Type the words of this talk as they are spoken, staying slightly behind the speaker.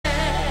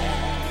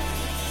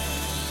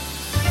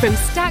From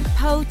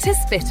Stackpole to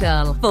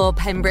Spittal for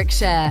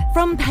Pembrokeshire.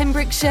 From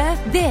Pembrokeshire,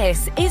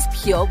 this is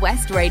Pure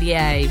West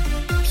Radio.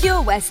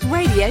 Pure West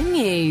Radio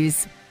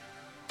News.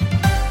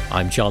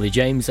 I'm Charlie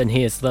James and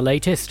here's the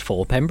latest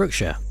for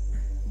Pembrokeshire.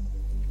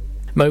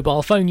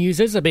 Mobile phone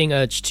users are being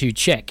urged to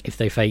check if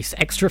they face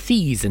extra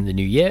fees in the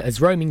new year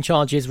as roaming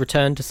charges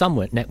return to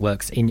some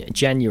networks in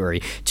January.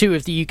 Two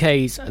of the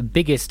UK's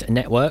biggest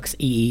networks,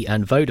 EE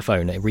and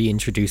Vodafone, are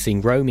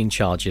reintroducing roaming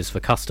charges for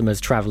customers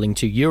travelling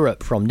to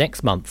Europe from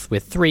next month,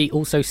 with three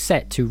also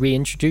set to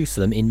reintroduce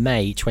them in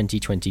May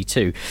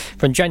 2022.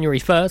 From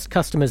January 1st,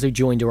 customers who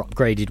joined or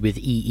upgraded with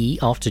EE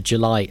after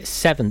July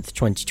 7th,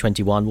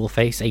 2021 will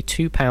face a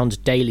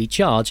 £2 daily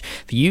charge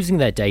for using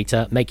their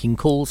data, making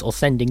calls or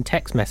sending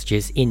text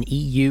messages in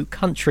EU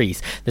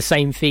countries. The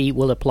same fee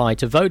will apply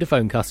to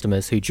Vodafone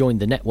customers who joined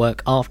the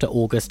network after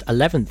August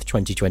 11th,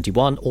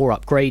 2021 or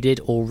upgraded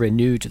or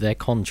renewed their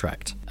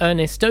contract.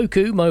 Ernest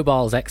Doku,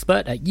 mobiles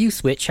expert at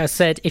Uswitch, has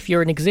said if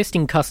you're an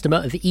existing customer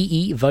of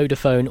EE,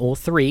 Vodafone or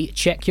 3,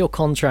 check your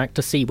contract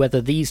to see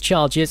whether these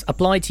charges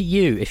apply to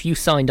you. If you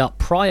signed up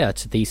prior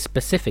to these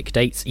specific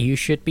dates, you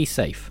should be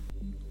safe.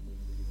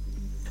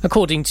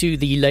 According to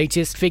the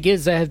latest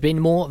figures, there have been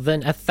more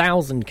than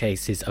 1,000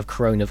 cases of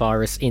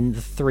coronavirus in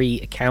the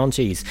 3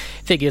 counties.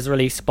 Figures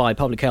released by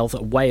Public Health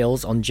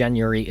Wales on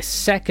January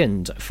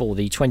 2nd for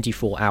the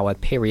 24-hour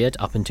period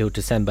up until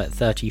December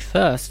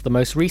 31st. The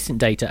most recent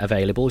data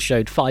available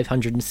showed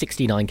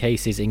 569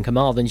 cases in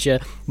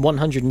Carmarthenshire,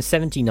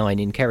 179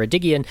 in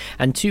Ceredigion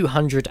and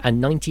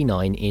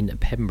 299 in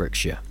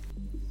Pembrokeshire.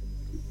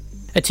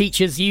 A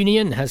teachers'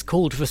 union has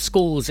called for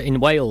schools in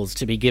Wales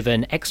to be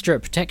given extra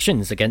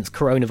protections against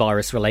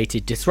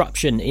coronavirus-related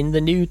disruption in the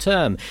new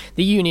term.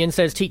 The union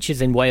says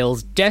teachers in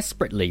Wales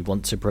desperately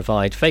want to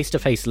provide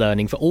face-to-face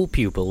learning for all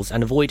pupils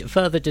and avoid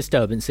further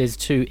disturbances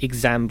to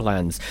exam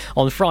plans.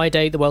 On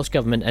Friday, the Welsh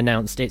Government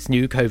announced its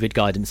new COVID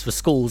guidance for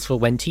schools for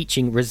when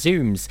teaching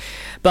resumes.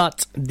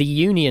 But the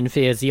union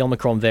fears the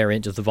Omicron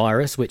variant of the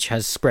virus, which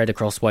has spread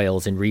across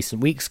Wales in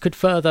recent weeks, could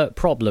further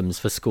problems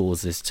for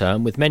schools this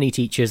term, with many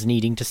teachers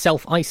needing to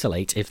self-isolate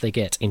if they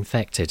get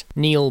infected.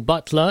 Neil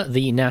Butler,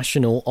 the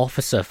national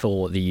officer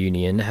for the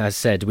union, has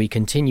said we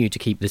continue to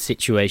keep the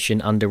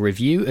situation under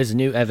review as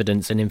new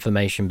evidence and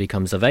information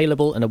becomes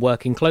available and are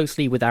working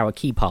closely with our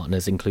key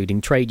partners, including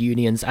trade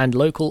unions and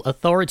local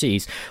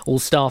authorities. All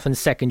staff and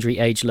secondary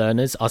age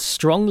learners are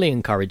strongly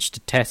encouraged to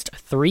test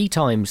 3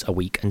 times a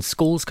week, and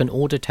schools can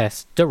order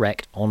tests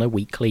direct on a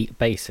weekly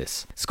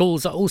basis.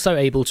 Schools are also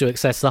able to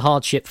access the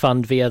hardship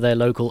fund via their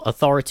local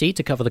authority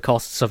to cover the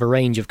costs of a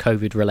range of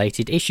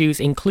COVID-related issues,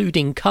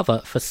 including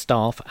cover for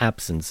staff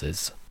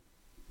absences.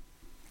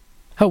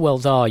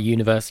 Hywel Dda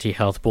University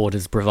Health Board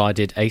has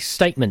provided a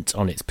statement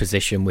on its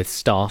position with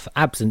staff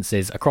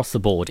absences across the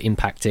board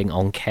impacting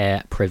on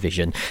care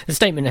provision. The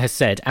statement has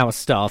said our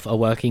staff are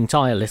working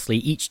tirelessly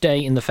each day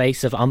in the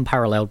face of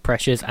unparalleled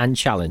pressures and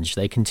challenge.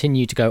 They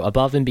continue to go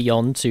above and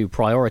beyond to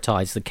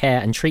prioritise the care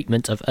and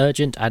treatment of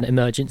urgent and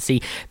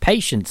emergency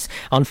patients.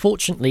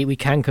 Unfortunately, we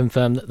can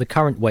confirm that the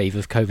current wave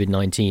of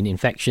COVID-19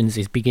 infections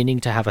is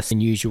beginning to have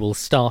unusual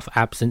staff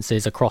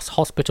absences across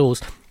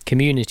hospitals,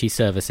 community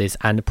services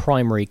and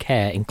primary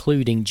care,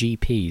 including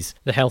GPs.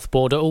 The Health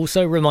Board are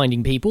also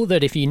reminding people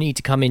that if you need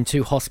to come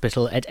into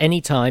hospital at any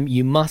time,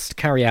 you must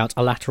carry out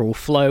a lateral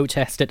flow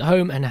test at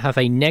home and have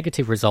a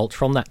negative result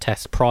from that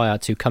test prior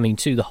to coming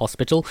to the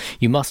hospital.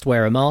 You must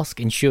wear a mask,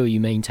 ensure you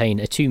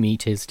maintain a 2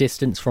 metres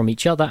distance from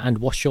each other and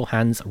wash your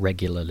hands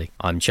regularly.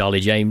 I'm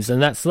Charlie James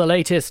and that's the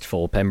latest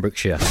for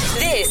Pembrokeshire.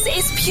 This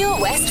is Pure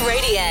West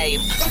Radio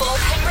for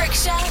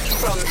Pembrokeshire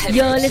from Pembrokeshire.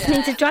 You're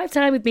listening to Drive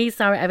Time with me,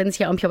 Sara Evans,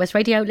 here on Pure West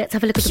Radio. Let's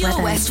have a look at the weather.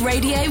 Pure West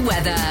Radio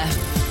weather.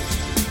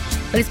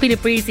 Well, it's been a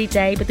breezy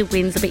day, but the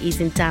winds will be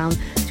easing down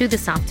through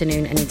this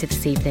afternoon and into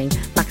this evening.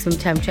 Maximum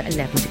temperature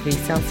 11 degrees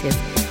Celsius.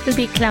 It'll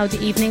be a cloudy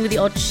evening with the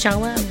odd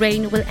shower.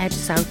 Rain will edge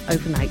south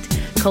overnight.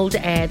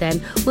 Colder air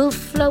then will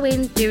flow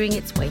in during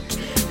its wake.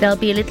 There'll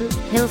be a little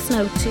hill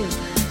snow too.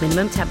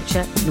 Minimum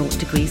temperature 0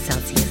 degrees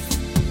Celsius.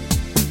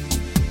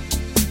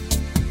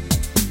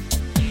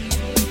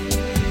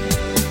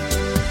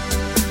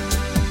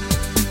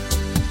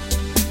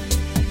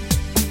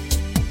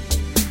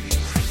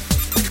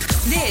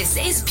 This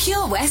is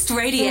Pure West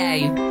Radio.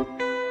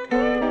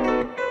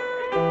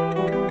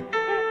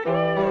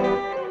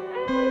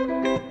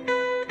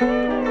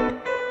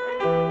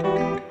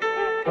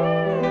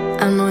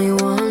 I know you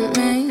want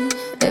me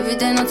every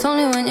day, not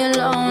only when you're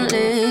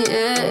lonely.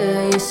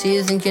 Yeah, you see,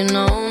 you think you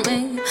know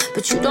me,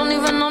 but you don't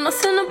even know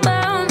nothing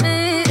about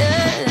me.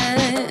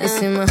 Yeah, you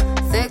see my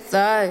thick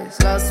thighs,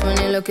 lost when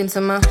you look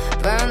into my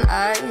brown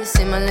eyes.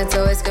 See my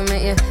little ways can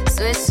make you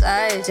switch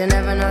sides. You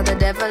never know the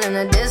devil in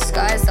a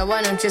disguise, so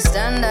why don't you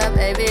stand up,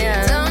 baby,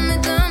 and tell me,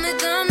 do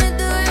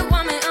you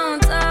want me on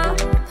top?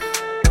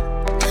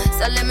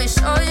 So let me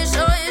show you,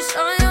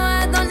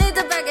 I don't need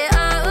to back it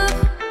up.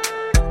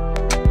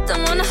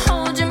 Don't wanna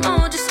hold you,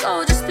 mold you,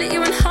 slow, just split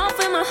you in half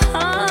with my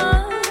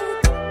heart.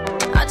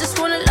 I just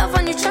wanna love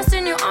on you, trust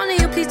in you, honor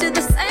you, please do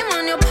the same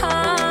on your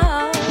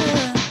part.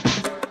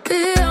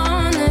 Be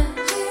honest,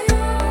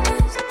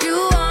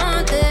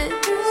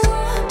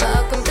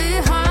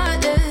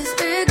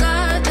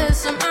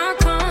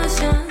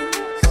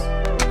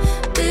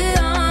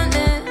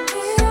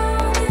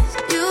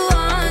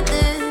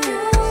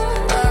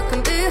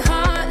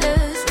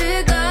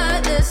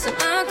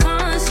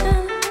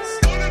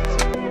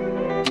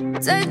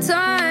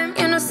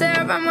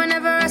 run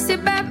whenever I see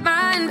bad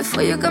mind.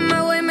 Before you come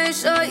my way, make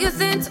sure you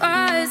think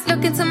twice.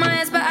 Look into my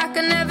eyes, but I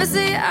can never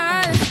see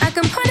eyes. I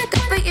can point a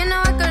gun, but you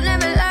know I could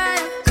never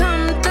lie.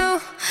 Come through,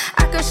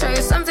 I can show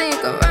you something you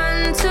can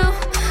run to.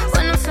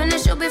 When I'm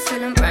finished, you'll be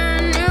feeling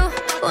brand new.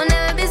 Will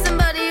never be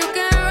somebody you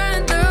can run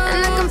through. And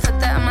I can put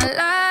that in my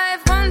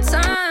life one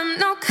time.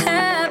 No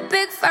cap,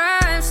 big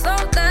five,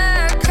 slow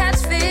that,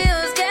 catch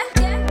feels,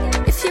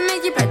 yeah. If you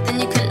make your bet, then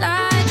you can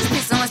lie. Just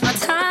please don't waste my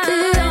time. Be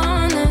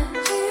honest,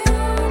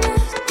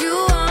 you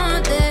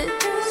want this,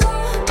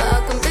 but I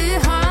can be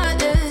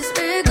heartless,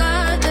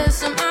 regardless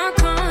of my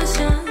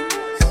conscience.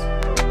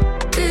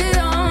 Be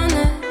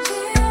honest,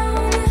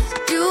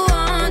 you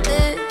want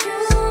this,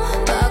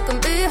 but I can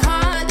be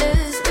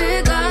heartless,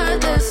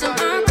 regardless of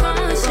my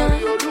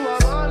conscience.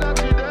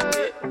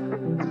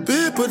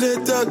 People they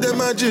talk them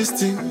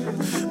majesty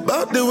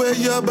about the way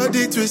your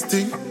body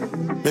twisting.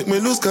 Make me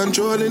lose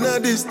control in a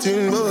this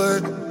thing, boy.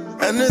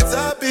 And it's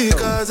happy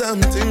because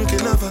I'm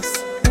thinking of us.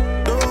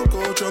 Don't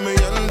go throw me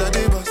under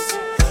the bus.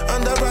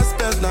 Under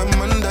respect,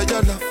 I'm under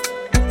your love.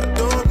 I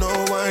don't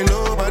know why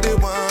nobody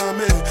want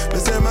me. They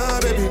say my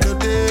baby no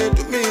day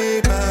to me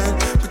bad.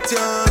 Put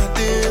your heart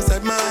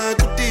inside my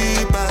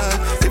goodie bag.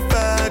 If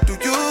I do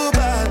you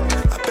bad,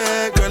 I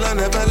beg girl I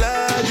never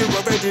lie. You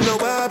already know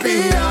I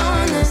be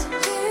honest.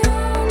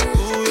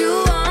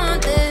 You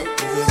want it,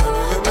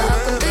 but I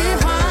can be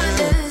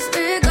heartless,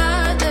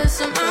 regardless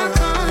of my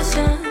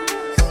conscience.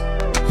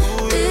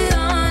 Be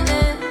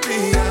honest,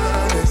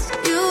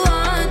 you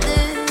want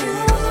it,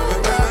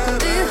 but I can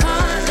be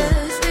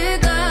heartless,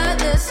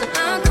 regardless of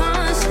my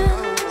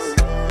conscience.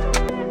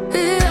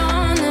 Be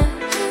honest,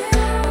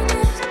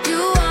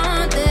 you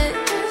want it,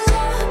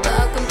 but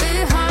I can be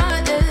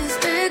heartless,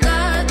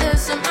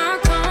 regardless of my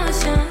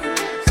conscience.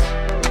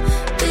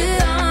 Be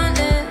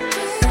honest,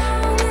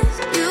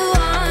 you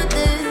want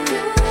it,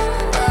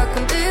 but I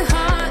can be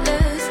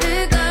heartless,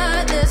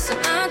 regardless of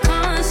my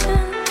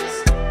conscience.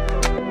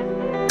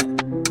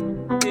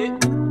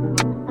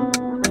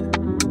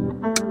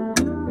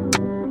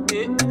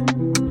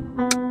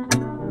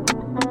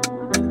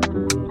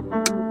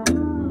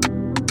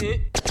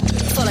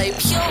 Follow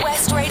Pure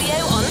West Radio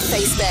on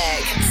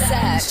Facebook.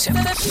 Search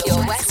for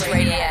Pure West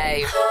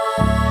Radio.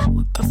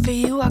 But for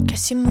you, I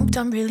guess you moved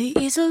on really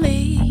easily.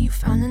 You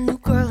found a new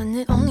girl and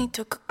it only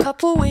took a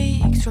couple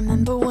weeks.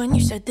 Remember when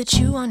you said that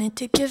you wanted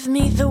to give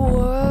me the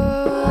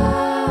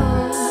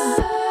world?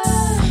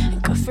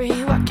 And good for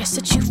you, I guess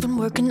that you've been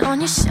working on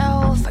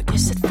yourself. I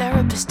guess the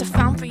therapist I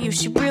found for you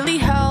should really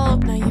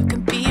help. Now you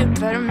can be a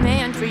better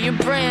man for your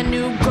brand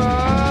new girl.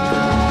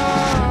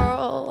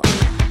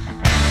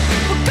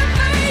 Well, good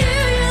for you,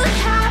 you look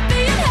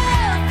happy and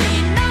healthy.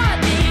 Not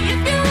me,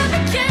 if you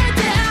ever cared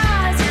to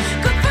ask.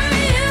 Good for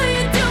you,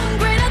 you're doing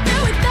great out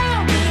there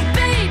without me,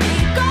 baby.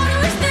 God, I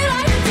wish that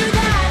I could do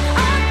that.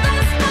 I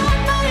lost my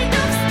mind,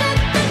 I've spent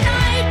the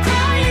night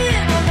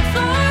crying on the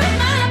floor of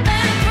my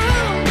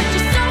bedroom. But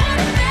you're so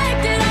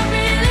unaffected, I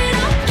really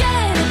don't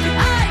get it.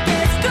 I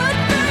guess good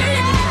for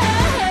you.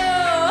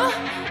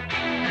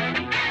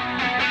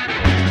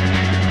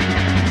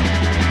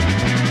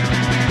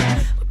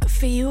 Good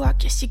for you, I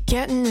guess you're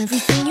getting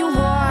everything you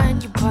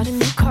want. You bought a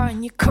new car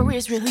and your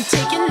career's really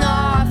taking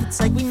off. It's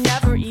like we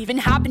never even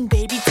happened,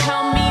 baby.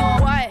 Tell me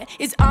what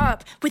is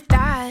up with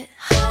that?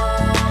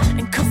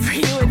 And good for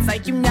you, it's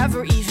like you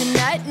never even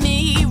met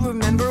me.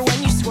 Remember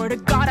when you swore to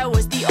God I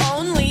was the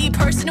only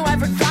person who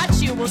ever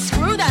got you? Well,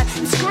 screw that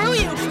and screw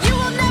you. You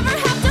will never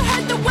have to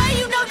hurt the way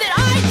you know that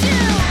I do.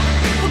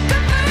 Well,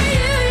 good for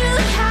you, you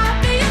look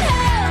happy and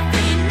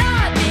healthy.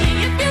 Not me,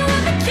 if you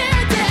ever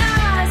cared to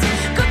ask.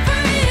 Good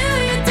for you,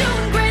 you're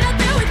doing great out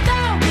there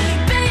without me,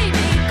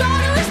 baby. God,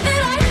 I wish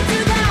that I could do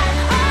that.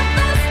 I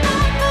lost my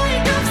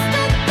mind, I've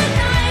spent the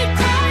night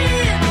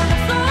crying on the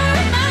floor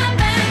of my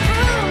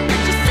bedroom.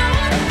 But you're so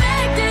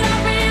unaffected, I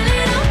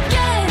really don't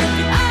get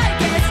it. I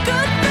guess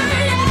good for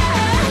you.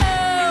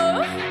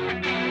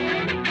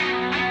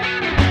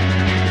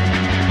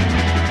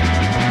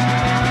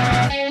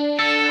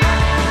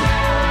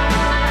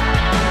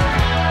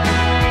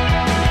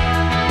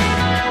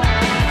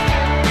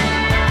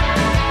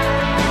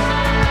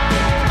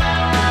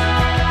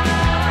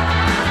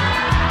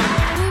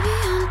 Maybe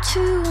I'm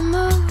too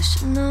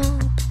emotional,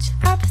 but your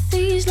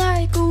apathy's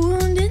like a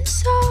wound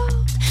inside.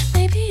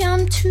 Maybe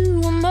I'm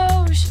too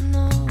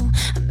emotional,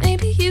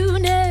 maybe you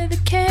never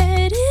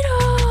cared at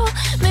all.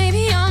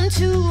 Maybe I'm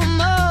too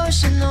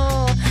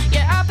emotional,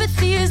 your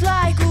apathy is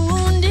like a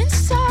wound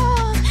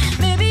inside.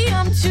 Maybe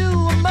I'm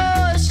too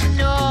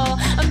emotional,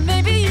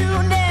 maybe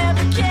you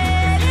never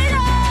cared at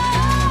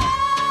all.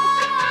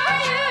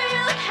 You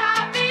look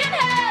happy and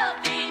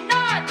healthy,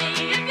 not me,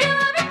 if you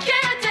ever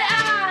cared to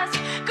ask.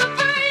 Good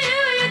for you,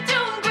 you're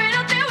doing great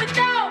out there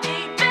without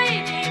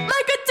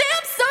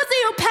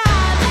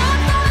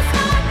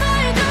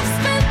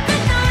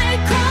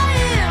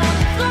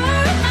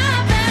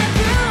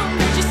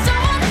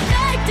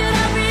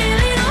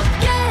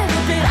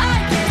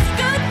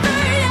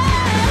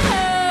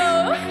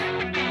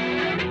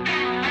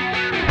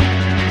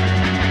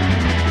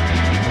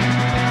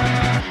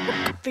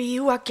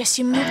I guess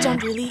you moved on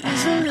really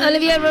easily.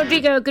 Olivia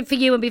Rodrigo, Good For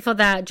You, and before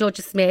that,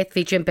 Georgia Smith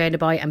featuring Burna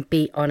Boy and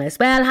Be Honest.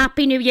 Well,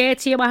 Happy New Year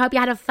to you. I hope you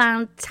had a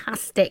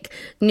fantastic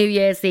New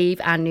Year's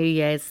Eve and New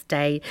Year's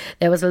Day.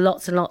 There was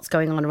lots and lots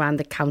going on around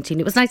the county,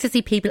 and it was nice to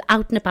see people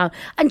out and about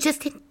and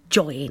just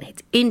enjoying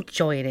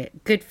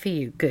it. Good for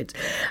you. Good.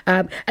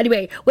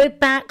 Anyway, we're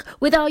back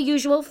with our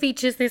usual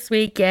features this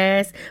week.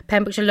 Yes,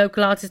 Pembrokeshire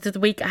Local Artist of the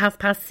Week at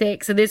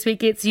 6:30. And this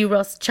week it's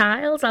Euros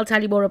Childs. I'll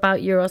tell you more about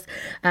Euros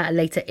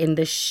later in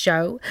the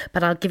show,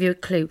 but I'll give you a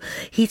clue.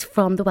 He's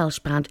from the Welsh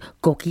band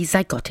Gorky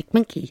Zygotic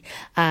Monkey.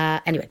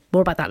 Anyway,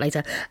 more about that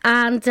later.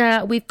 And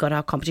we've got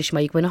our competition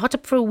where you can win a hot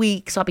tub for a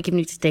week, so I'll be giving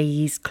you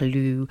today's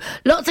clue.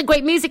 Lots of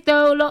great music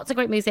though,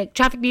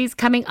 Traffic news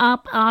coming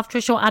up after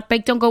a short ad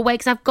break. Don't go away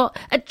because I've got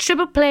a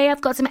triple play.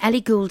 I've got some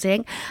Ellie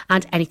Goulding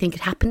and Anything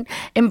Could Happen.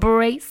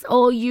 Embrace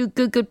all you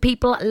good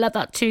people. I love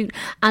that tune.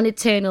 And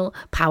Eternal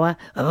Power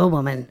of a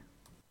Woman.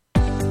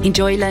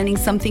 Enjoy learning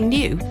something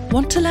new?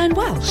 Want to learn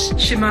Welsh?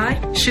 Shemai,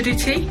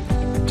 Shuduti.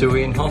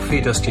 Dwi'n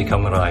hoffi dysgu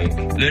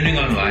Cymraeg. Learning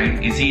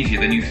online is easier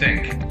than you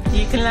think.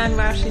 You can learn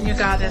Welsh in your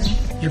garden.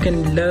 You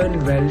can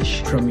learn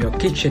Welsh from your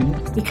kitchen.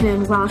 You can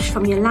learn Welsh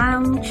from your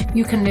lounge.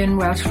 You can learn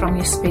Welsh from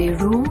your spare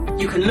room.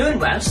 You can learn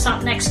Welsh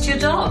sat next to your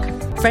dog.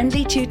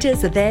 Friendly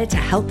tutors are there to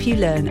help you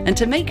learn and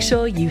to make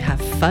sure you have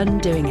fun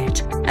doing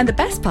it. And the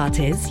best part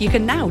is you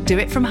can now do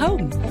it from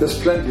home. There's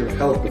plenty of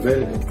help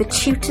available. The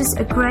tutors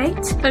are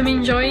great. I'm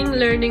enjoying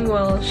learning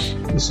Welsh.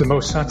 It's the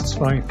most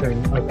satisfying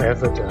thing I've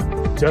ever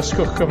done.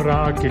 Dysgwch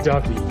Cymraeg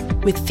gyda fi.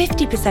 With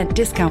 50%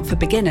 discount for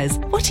beginners,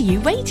 what are you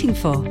waiting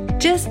for?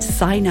 Just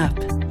sign up.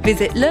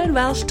 Visit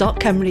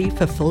learnwelsh.cymru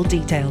for full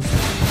details.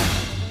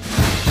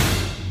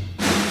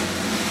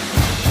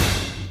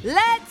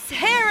 Let's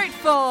hear it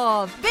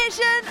for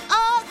Vision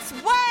Arts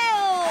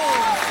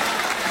Wales!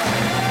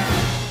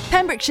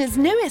 Pembrokeshire's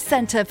newest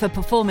centre for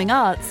performing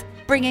arts,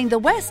 bringing the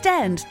West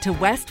End to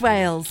West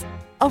Wales.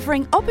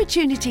 Offering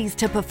opportunities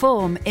to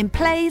perform in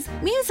plays,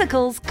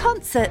 musicals,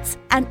 concerts,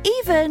 and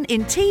even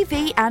in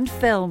TV and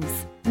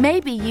films.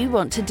 Maybe you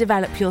want to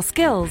develop your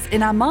skills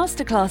in our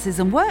masterclasses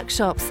and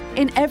workshops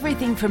in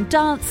everything from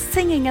dance,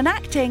 singing and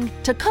acting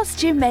to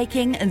costume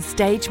making and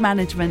stage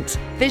management.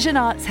 Vision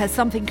Arts has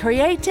something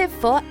creative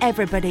for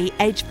everybody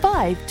aged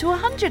 5 to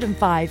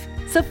 105.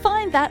 So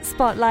find that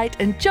spotlight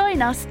and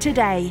join us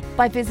today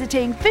by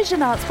visiting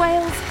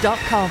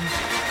visionartswales.com.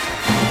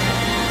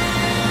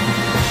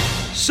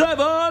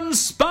 7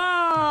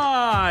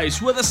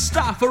 Spice, where the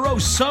staff are oh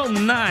so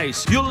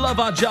nice. You'll love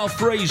our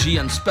jalfrezi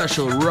and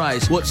special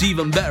rice. What's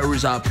even better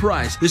is our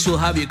price. This will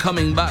have you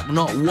coming back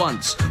not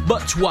once,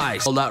 but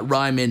twice. All that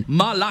rhyme in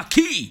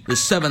Malaki. The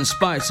 7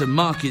 Spice of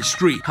Market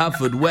Street,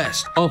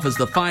 Haverfordwest, offers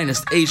the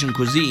finest Asian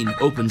cuisine,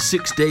 open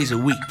 6 days a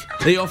week.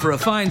 They offer a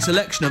fine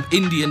selection of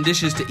Indian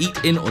dishes to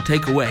eat in or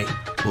take away.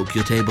 Book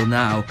your table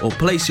now or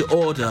place your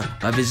order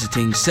by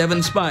visiting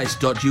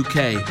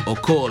 7spice.uk or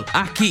call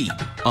Aki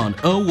on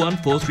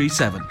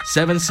 01437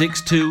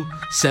 762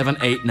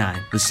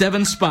 789. The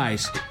 7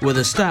 Spice, where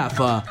the staff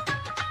are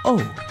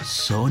oh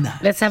so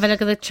nice. Let's have a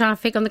look at the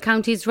traffic on the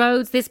county's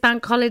roads this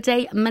bank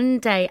holiday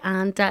Monday,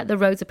 and the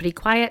roads are pretty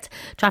quiet.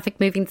 Traffic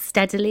moving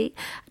steadily.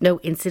 No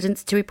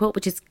incidents to report,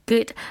 which is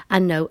good,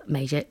 and no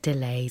major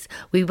delays.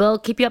 We will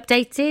keep you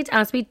updated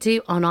as we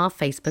do on our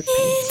Facebook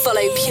page.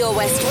 Follow Pure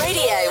West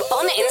Radio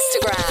on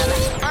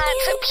Instagram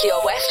at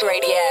Pure West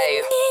Radio.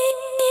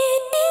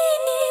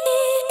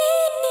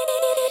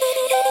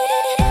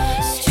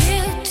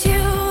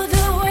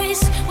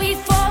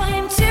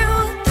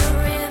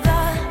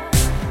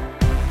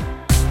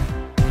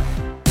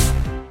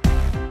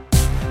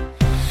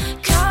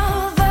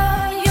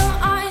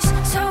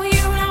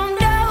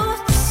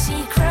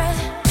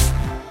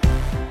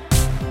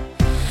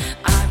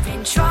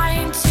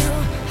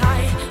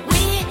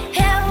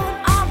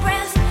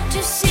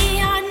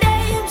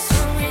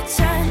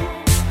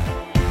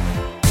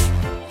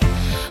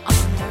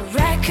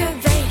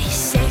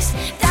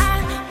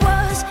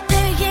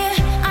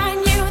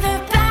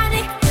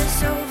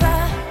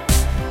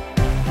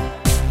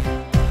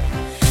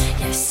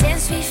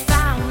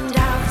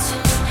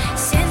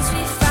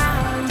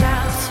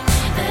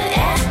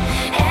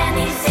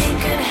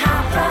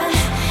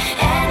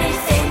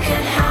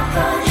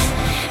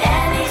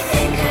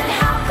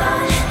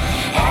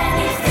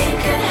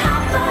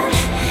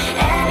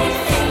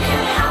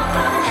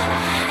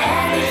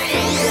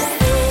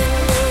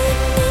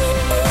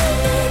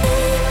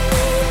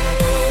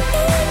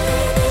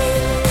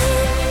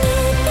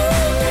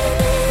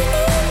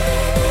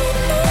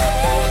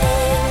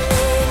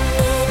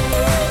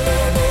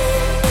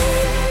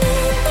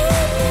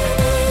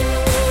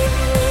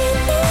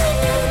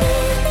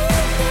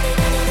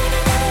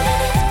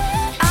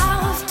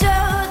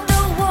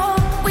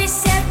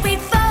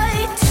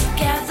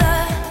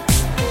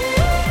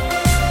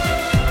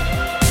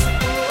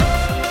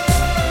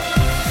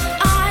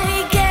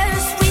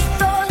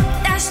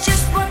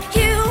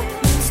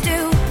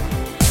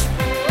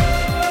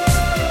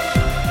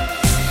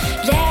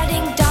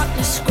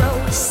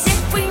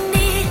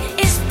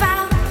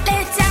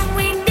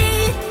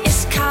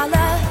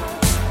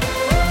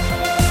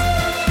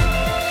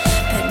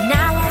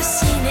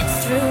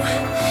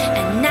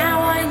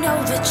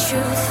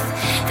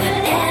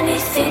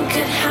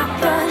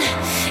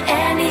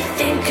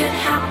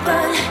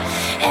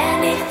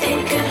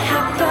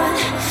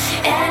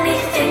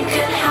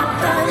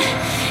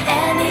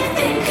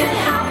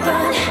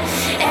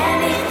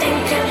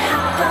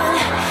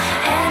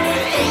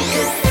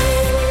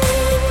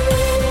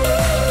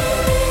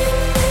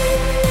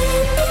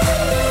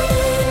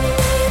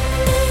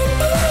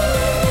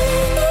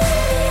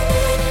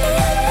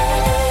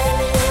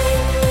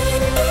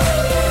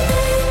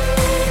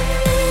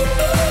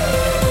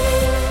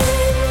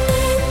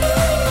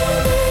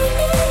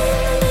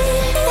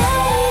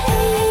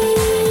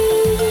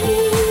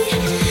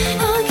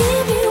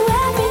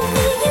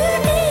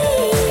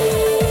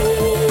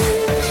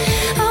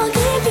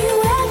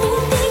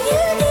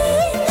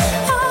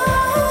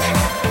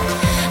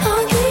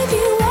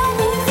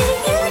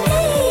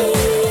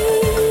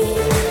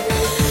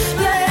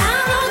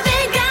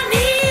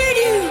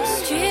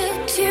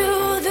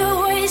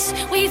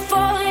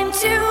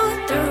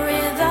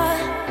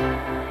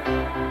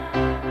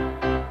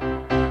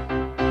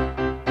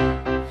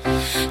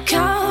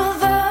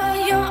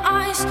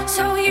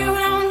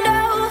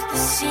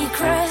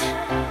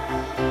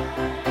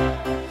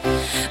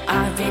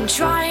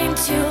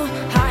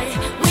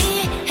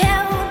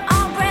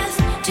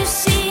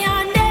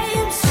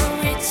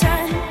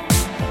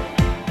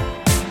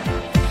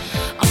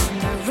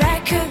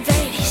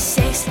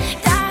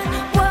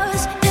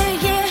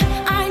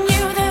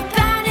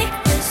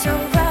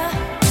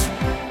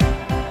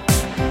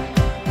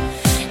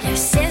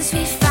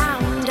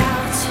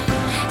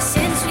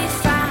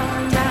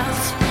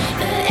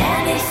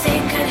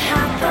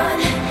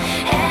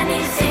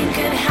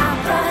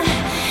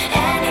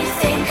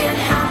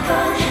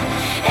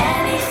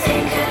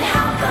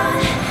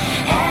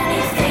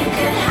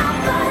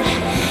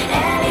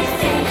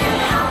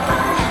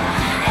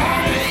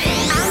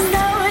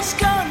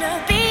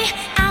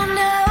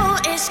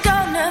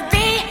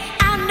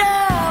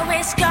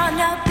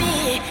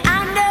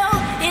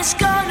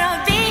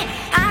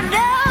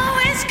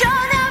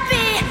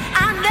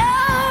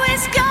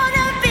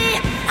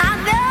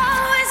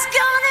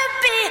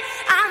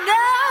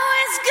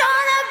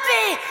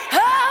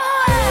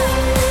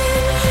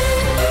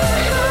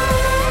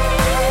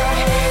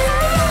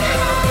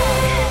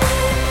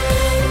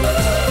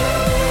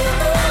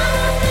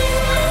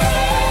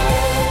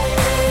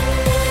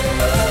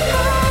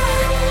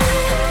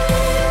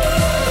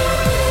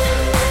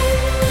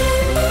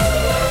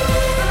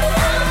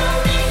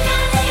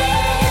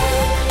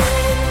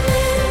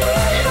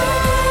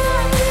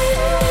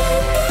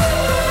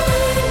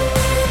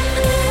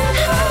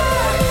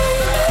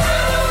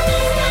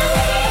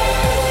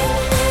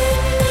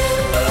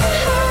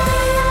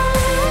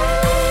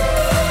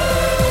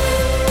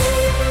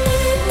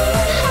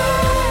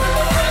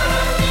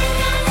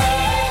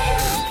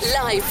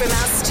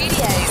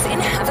 studios in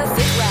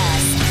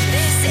Haverfordwest.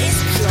 This is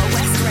Pure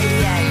West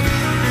Radio.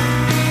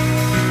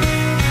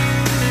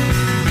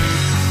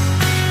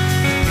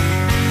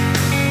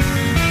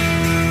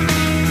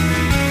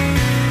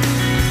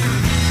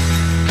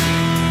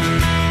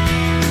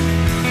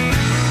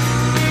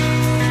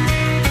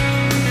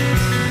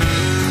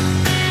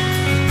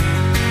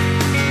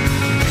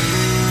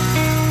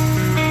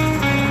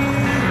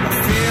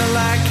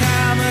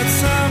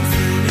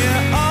 Something you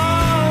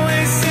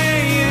always say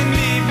you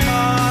need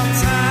more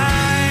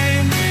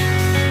time.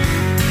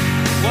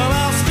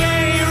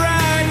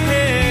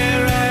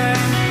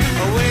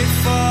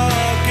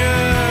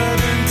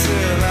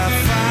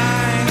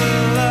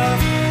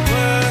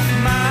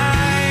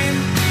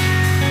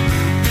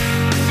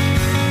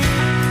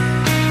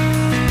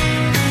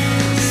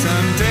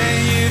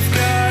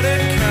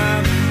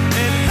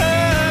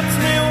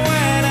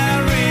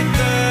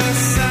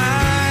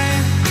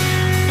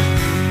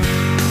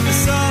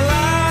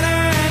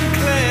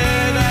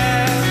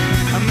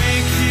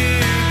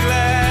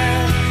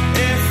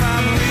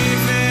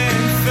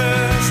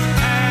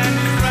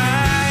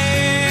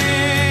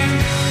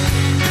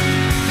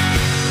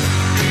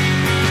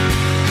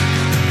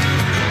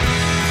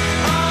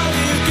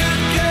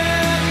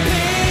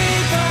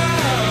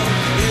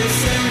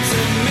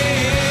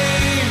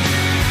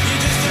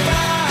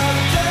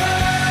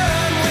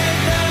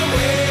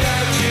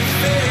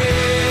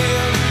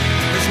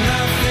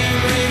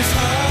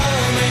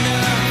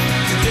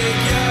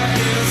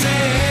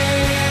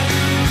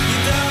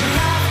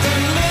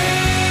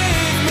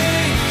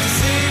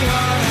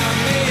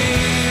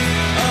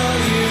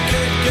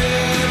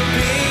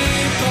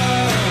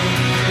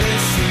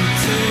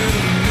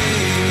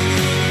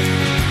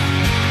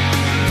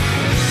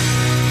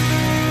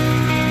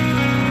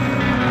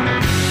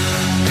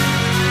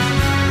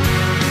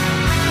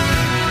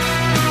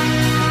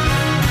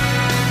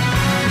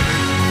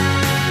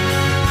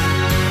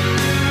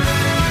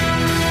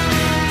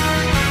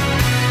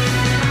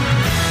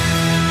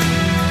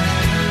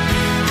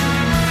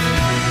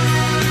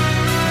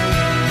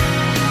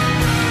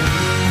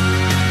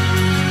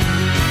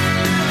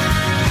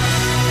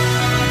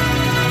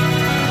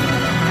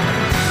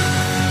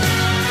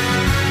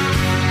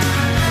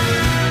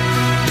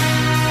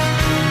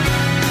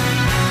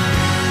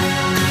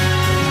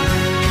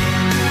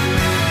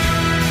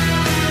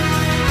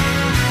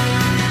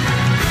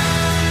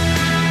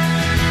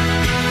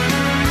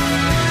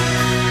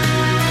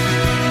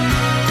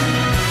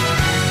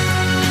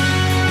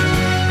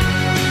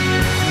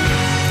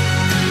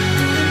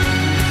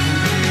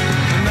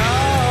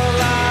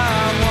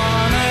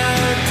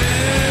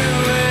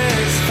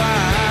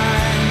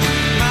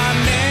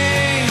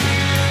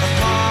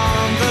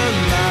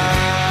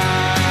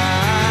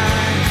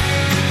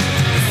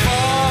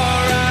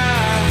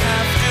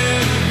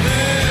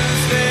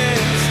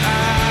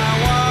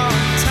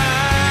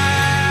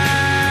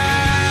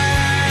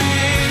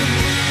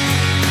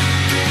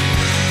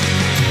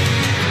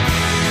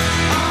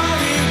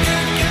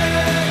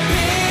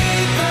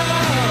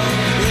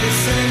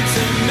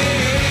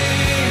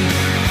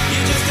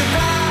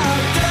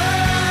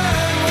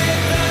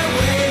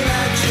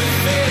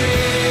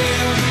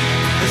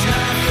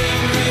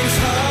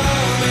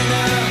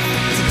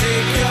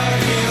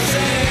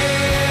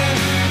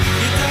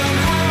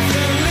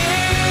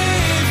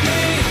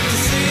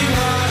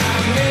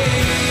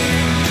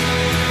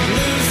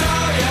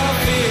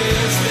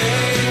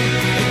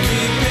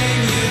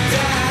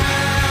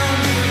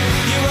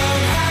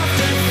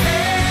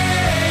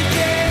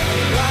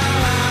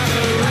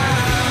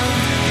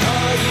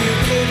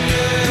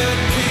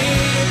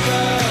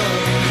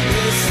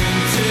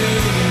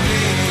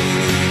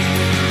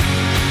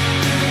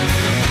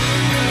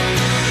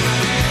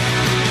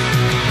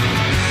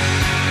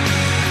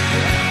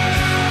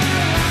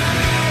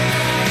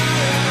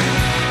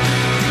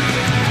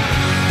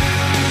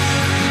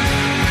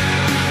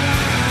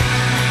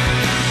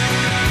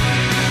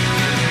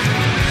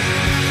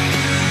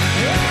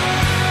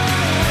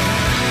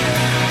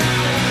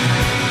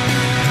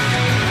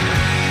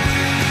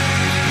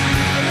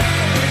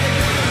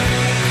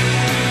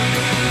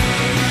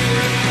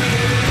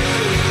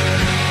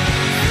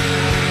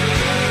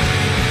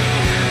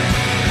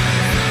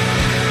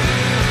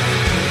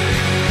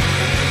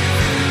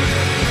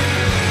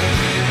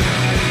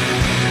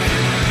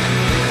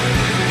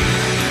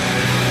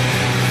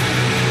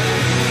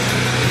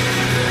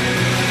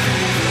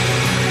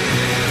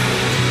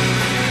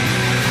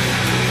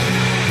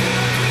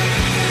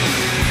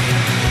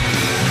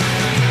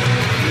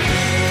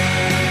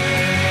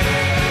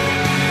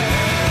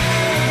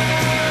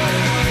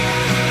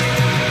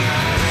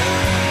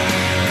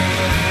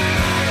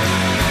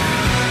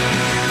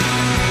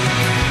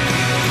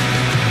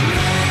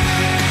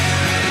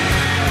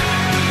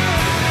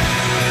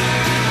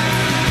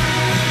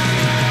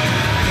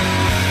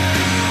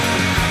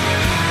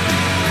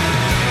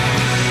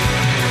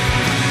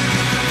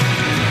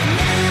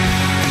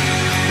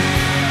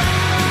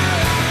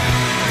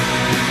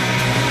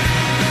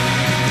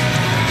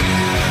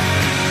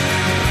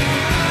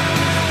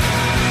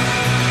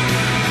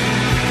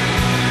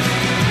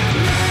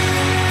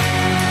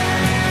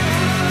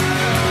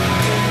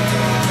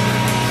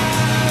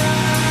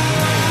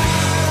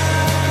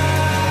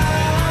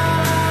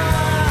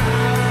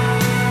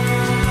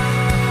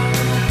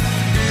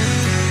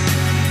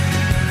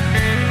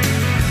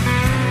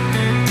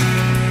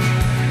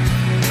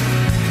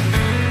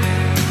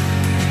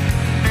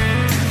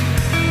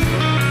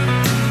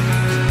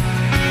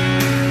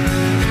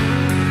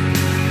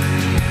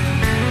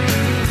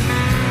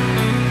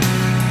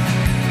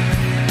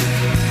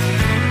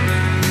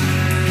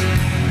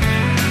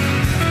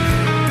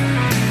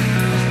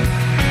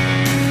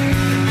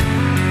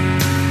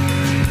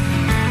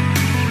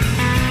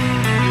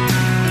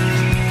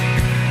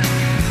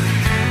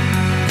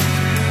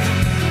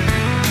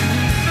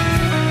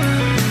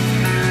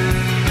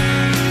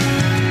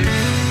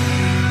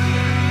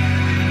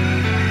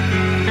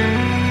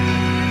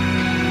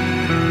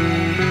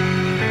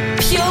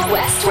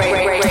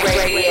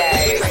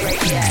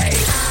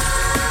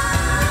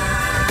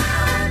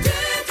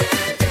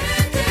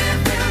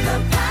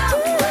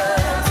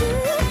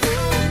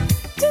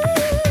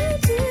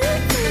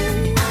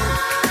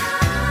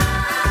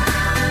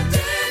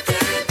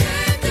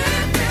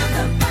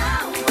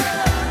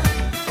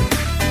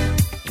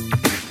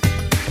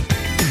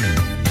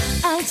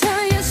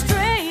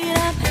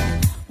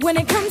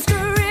 when it comes to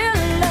real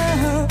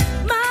love.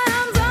 My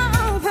arms are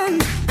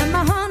open and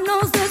my heart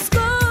knows the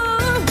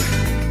score.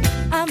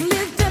 I've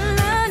lived to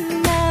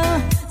learn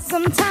now.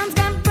 Sometimes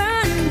got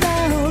burned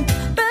down,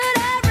 but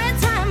every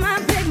time I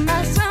pick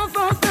myself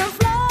off the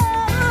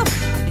floor.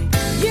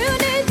 You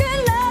need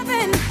good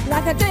loving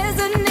like a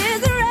desert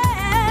needs the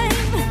rain.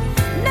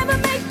 Never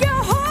make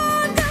your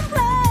heart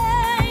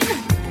complain.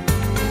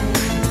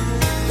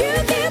 You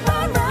keep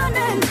on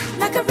running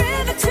like a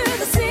river to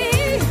the sea.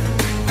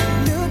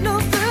 Look no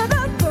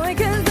further, boy,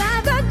 'cause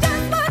I got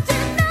just what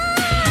you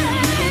need.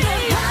 The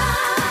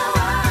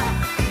power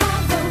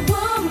of the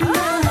woman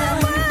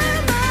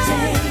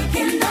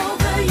taking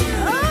over you.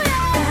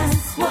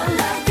 That's what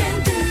love can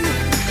do.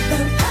 The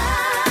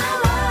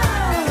power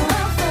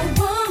of the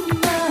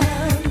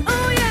woman.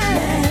 Oh yeah.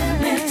 Let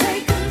me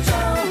take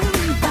control,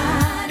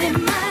 body,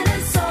 mind,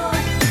 and soul.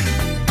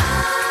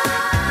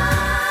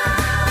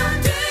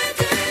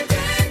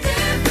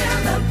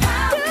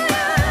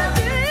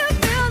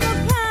 Feel the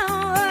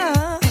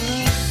power.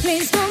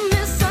 Please don't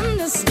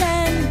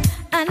misunderstand.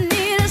 I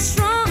need a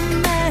strong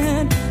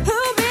man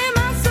who'll be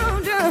my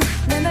soldier.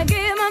 Never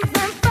give up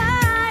the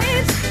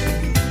fight.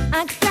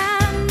 I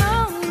gotta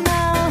know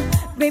now,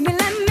 baby.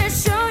 Let me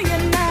show you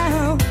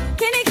now.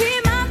 Can you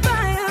keep my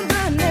fire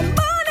burning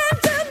morning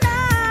to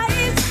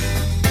night?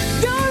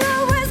 You're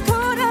always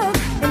caught up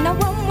in a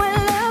one-way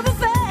love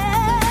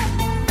affair.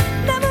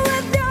 Never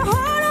with your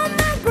heart on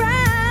the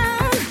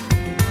ground.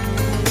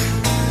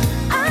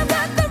 I've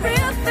got the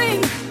real thing.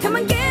 Come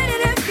and get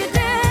it if you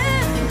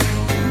dare.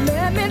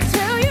 Let me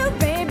tell you,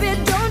 baby,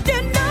 don't you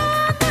know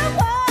I'm the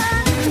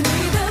one?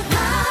 The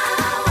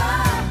power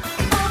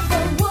of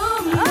the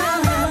woman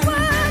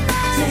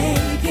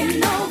taking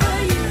over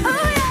you.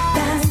 Oh yeah,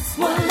 that's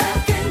what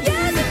love can do.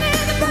 Yes, it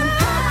is the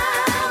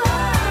power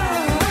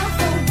of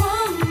the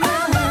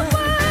woman.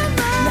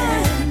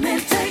 Let me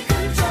take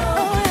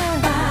control,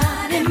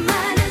 body,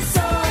 mind, and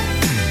soul.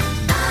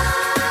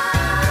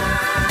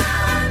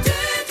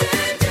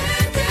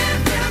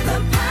 Feel the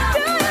power.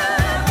 Do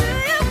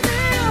you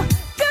feel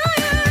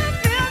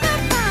the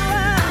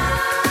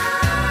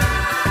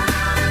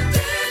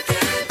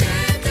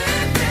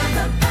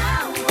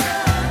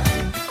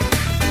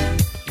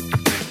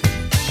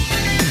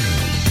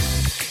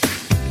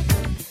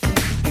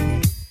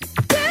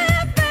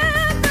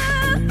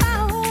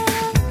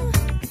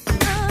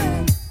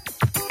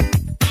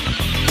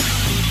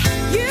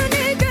You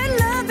need good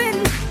loving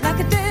like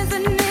a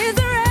desert needs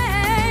the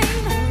rain.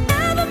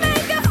 Never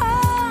make your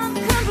heart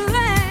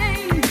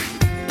complain.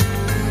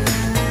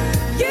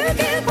 You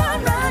keep on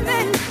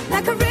running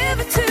like a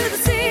river to the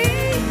sea.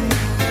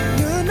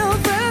 You're no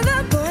further,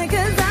 boy,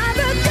 'cause I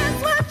got just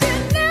what you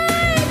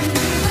need.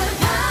 The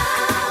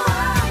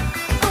power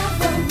of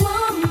the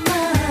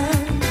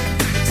woman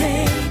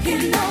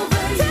taking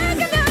over you.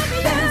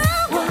 That's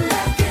what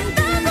love can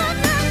do.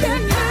 The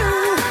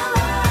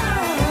power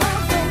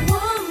of the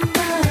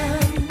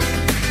woman.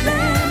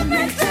 Let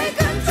me take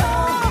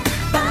control,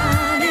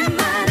 body,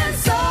 mind, and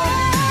soul.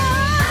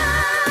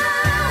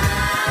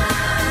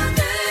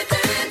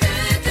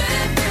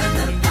 Feel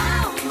the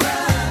power.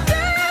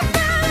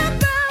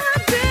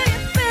 Do you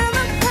feel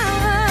the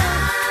power?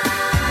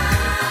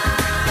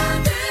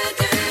 Do you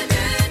feel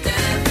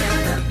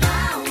the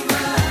power?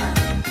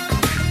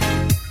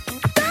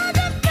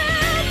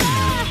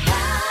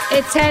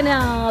 It's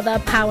Tenor, the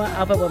power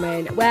of a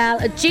woman. Well,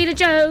 Gina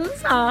Jones,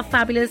 our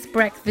fabulous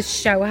breakfast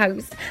show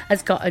host,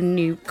 has got a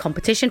new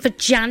competition for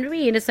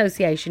January in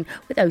association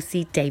with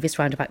OC Davis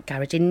Roundabout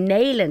Garage in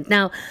Neyland.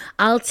 Now,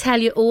 I'll tell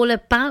you all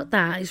about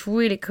that. It's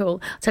really cool.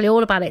 I'll tell you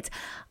all about it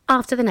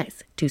after the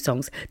next two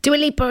songs. Dua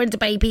Lipa and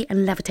DaBaby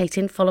and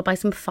Levitating, followed by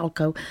some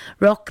Falco.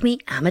 Rock Me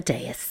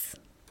Amadeus.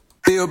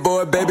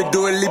 Billboard, baby,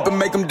 do a leap and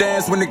make them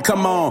dance when they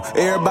come on.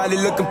 Everybody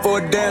looking for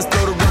a dance,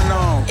 throw the run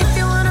on. If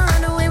you wanna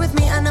run away with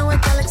me, I know a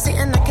galaxy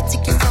and I can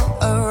take you for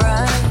a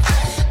ride.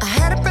 I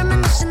had a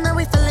premonition that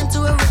we fell into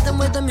a rhythm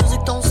where the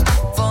music don't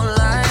stop for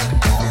life.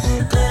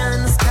 Glitter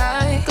in the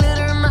sky,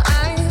 glitter in my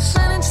eyes,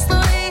 shining just the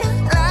way you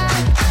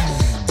like.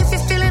 If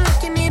you're feeling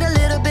like you need a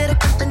little bit of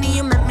company,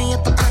 you met me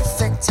at the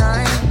perfect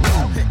time.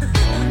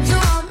 You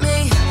want me,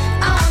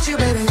 I want you,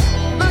 baby.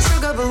 My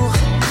sugar boo,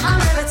 I'm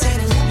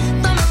levitating.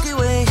 The Milky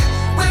Way,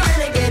 we're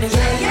renegading.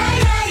 Yeah, yeah,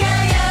 yeah,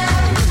 yeah,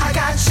 yeah. I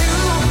got you,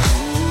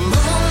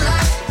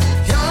 moonlight.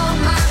 You're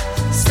my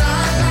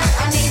starlight.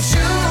 I need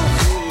you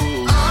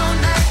all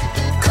night.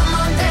 Come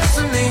on, dance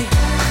with me.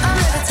 I'm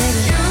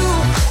levitating. You,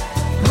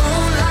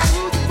 moonlight.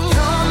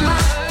 You're my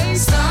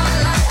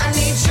starlight. I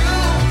need you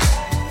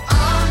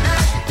all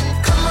night.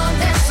 Come on,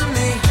 dance with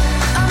me.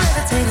 I'm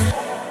levitating.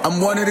 I'm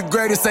one of the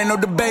greatest, ain't no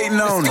debating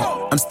on it.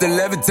 I'm still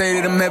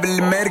levitated, I'm heavily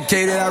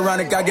medicated.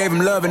 Ironic, I gave him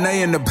love and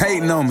they end up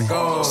hating on me.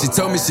 She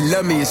told me she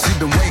loved me and she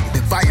been waiting.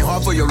 Been fighting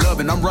hard for your love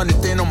and I'm running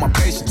thin on my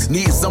patience.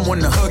 Needing someone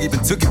to hug, even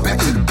took it back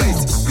to the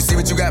basics. You see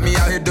what you got me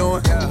out here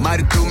doing? Might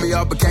have threw me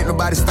off, but can't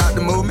nobody stop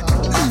the movement.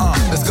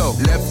 Let's go.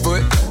 Left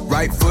foot,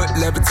 right foot,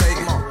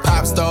 levitating.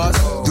 pop stars.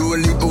 Do a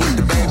leap with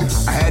the baby.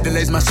 I had to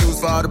lace my shoes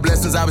for all the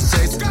blessings I was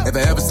chasing. If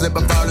I ever slip,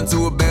 I fall into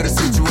a better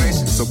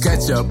situation. So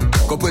catch up,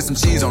 go put some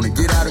cheese on it,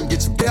 get out and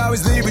get your. They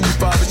always leave when you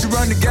fall, but you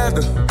run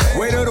together.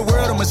 Weight of the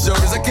world on my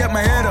shoulders, I kept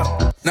my head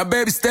up. Now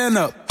baby, stand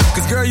up,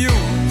 cause girl, you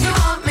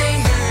want me,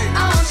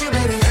 I want you,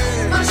 baby.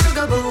 My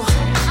sugar boo,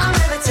 I'm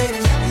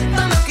levitating.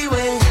 The Milky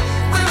Way,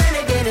 we're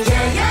renegading.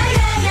 Yeah, yeah,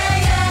 yeah,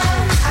 yeah,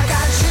 yeah. I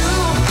got you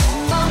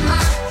on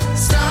my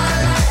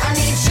starlight. I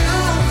need you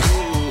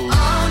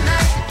all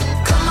night.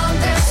 Come on,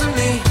 dance with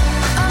me.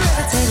 I'm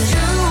levitating.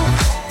 You,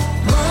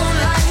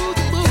 moonlight,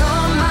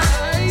 you're my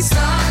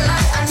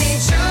starlight. I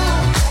need you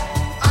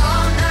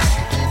all night.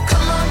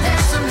 Come on,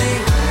 dance with me.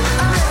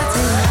 I'm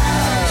levitating.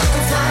 You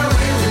can fly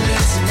away with me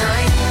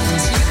tonight.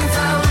 So you can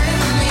fly away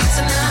with me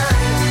tonight.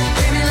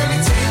 Baby, let me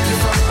take you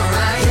for a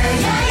ride. Yeah,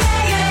 yeah, yeah,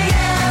 yeah,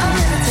 yeah. I'm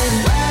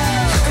levitating.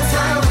 You can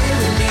fly away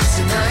with me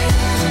tonight.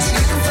 So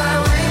you can fly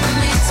away with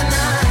me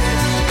tonight.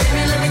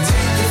 Baby, let me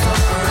take you for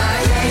a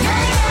ride. Yeah,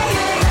 yeah, yeah,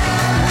 yeah,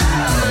 yeah.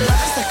 My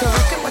love is like a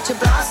rocket, watch it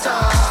blast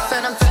off.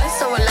 And I'm feeling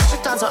so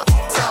electric, dance on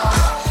top.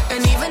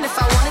 And even if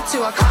I wanted to,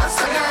 I can't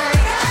stop.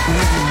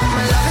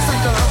 My love is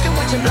like a rocket,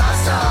 watch it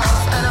blast off.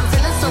 And I'm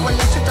feeling so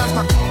electric, dance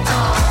my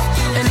off.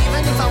 And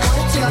even if I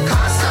wanted to, I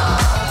can't stop.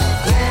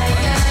 Yeah,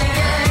 yeah,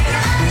 yeah,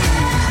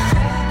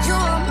 yeah. You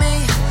want me,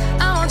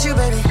 I want you,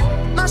 baby.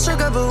 My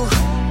sugar boo,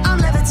 I'm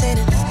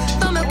levitating.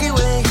 The Milky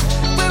Way,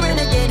 we're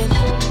renegading.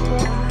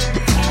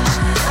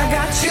 I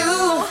got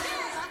you,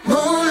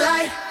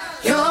 moonlight,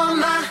 you're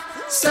my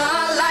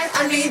starlight.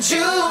 I need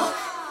you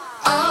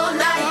all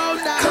night.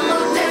 Come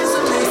on, dance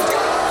with me.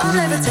 I'm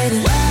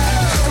levitating. You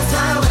can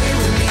fly away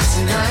with me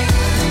tonight.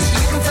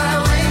 You can fly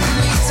away with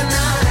me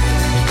tonight.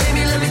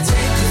 Baby, let me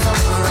take you for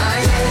a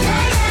ride. Yeah,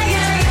 yeah, yeah,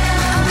 yeah,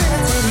 yeah. I'm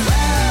levitating.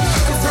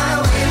 You can fly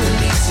away with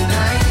me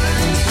tonight.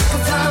 You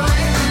can fly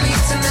away with me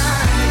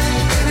tonight.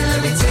 Baby,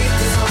 let me take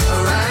you for a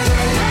ride.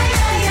 Yeah, yeah,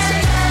 yeah, yeah,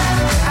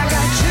 yeah. I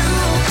got you,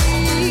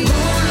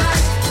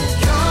 moonlight,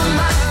 you're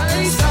my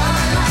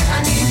starlight. I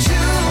need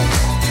you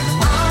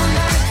all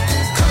night.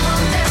 Come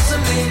on, dance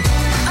with me.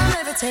 I'm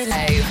levitating.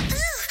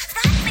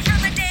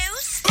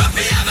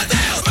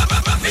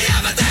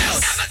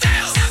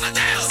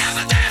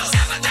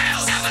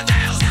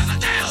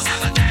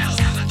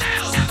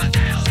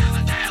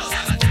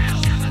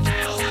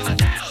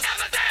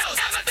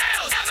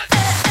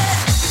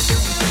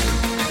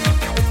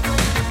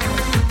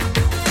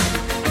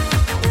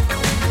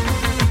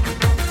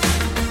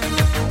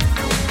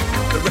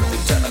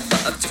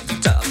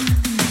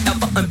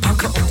 Ein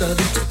Punker und er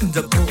lebte in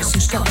der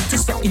großen Stadt.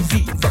 Es war in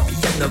Wien, war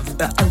Vienna, wo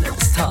er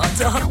alles tat.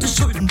 Er hatte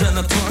Schulden, denn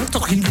er trank,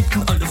 doch ihn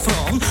liebten alle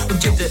Frauen.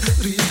 Und jede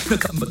rief, na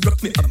kann man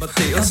Rock me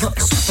Amadeus. Er war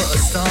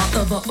Superstar,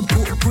 er war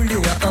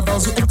populär, er war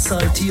so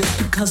exaltiert,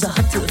 because er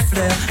hatte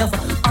Flair. Er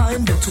war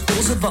ein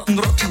Virtuose, war ein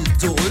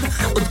Rockidol.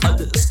 Und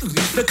alles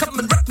rief, na kann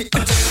man Rock me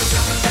Amadeus.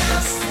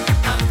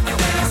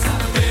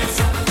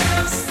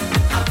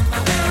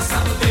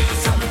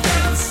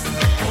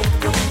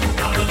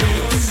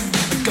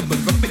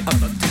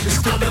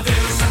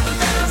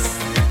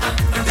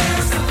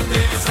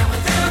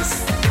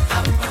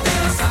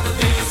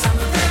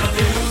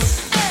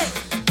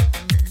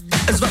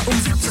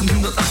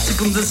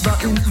 Und es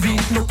war in Wien,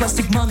 no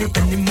Plastic Money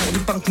anymore, die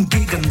Banken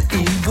gegen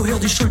ihn. Woher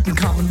die Schulden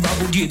kamen, war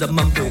wohl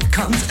jedermann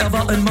bekannt. Er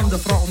war ein Mann der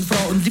Frauen,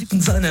 Frauen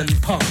liebten seinen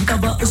Punk. Er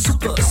war ein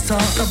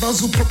Superstar, er war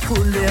so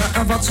populär,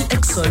 er war zu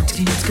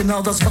exaltiert,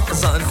 genau das war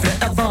sein Flair.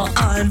 Er war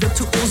ein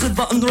Virtuose,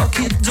 war ein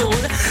Rockidol.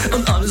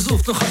 Und alle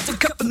suchten noch heute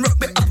Captain Rock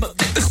me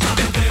Amadeus.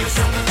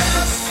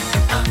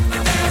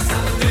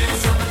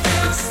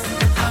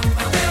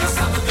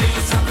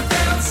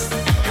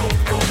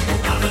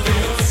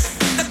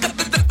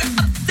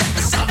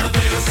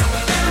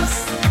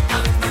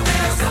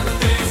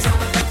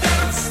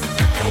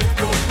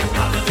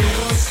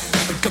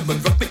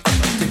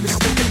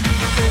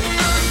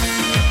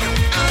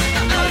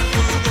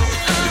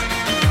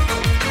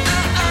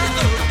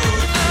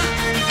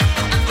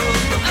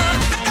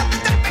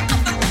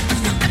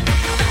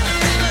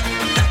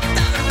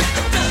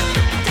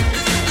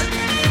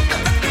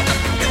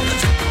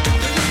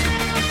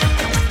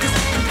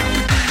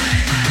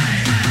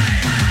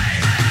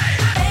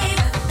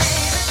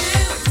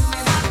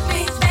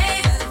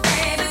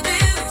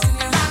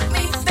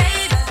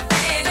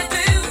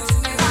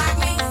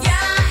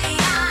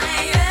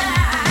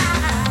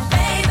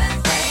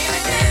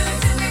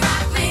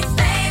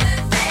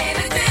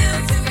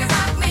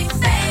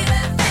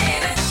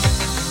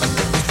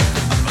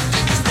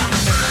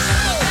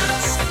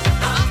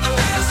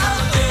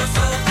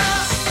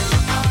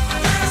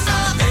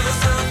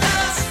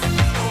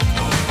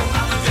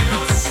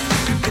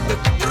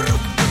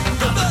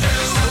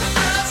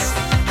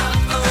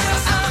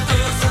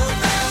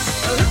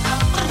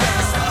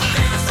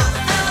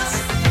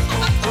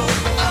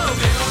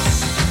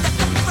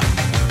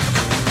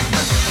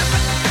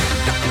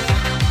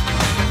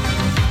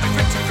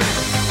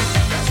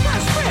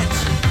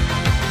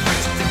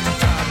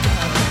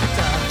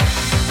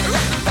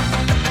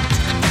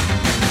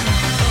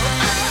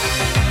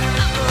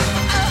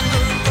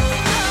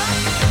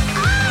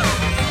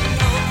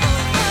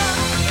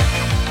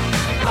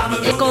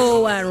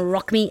 and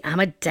Rock Me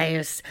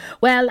Amadeus.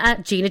 Well,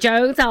 Gina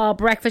Jones, our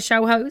breakfast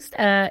show host,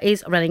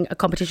 is running a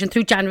competition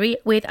through January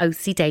with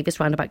OC Davis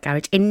Roundabout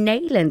Garage in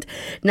Neyland.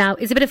 Now,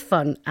 it's a bit of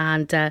fun,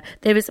 and there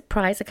is a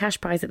prize, a cash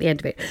prize at the end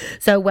of it.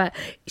 So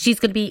she's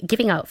going to be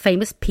giving out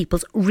famous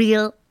people's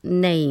real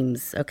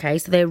names, okay,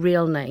 so they're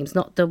real names,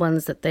 not the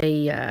ones that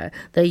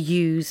they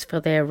use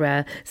for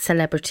their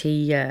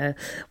celebrity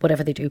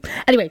whatever they do.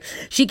 Anyway,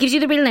 she gives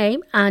you the real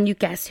name and you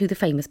guess who the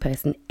famous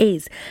person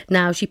is.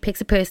 Now, she picks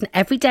a person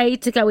every day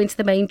to go into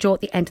the main draw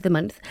at the end of the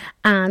month,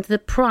 and the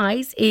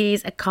prize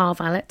is a car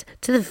valet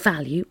to the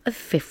value of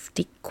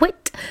 50 quid.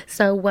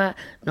 So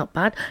not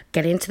bad.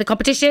 Get into the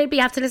competition, but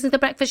you have to listen to the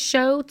breakfast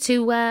show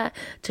to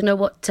know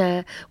what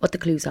the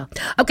clues are.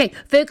 Okay,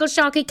 Virgil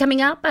Sharkey coming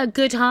up, a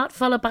Good Heart,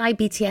 followed by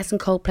BTS and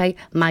Coldplay,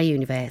 My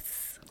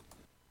Universe.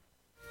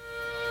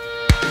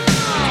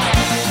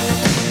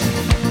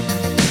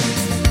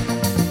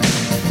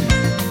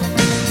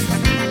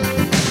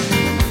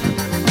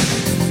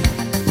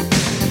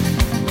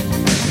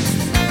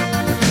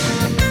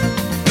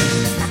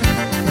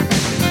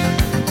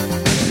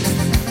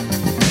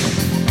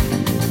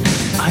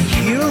 I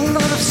hear a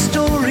lot of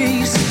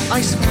stories,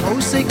 I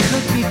suppose they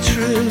could be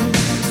true,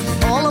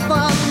 all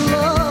about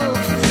love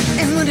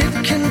and what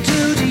it can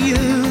do to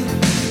you.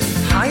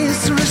 High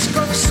is the risk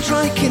of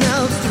striking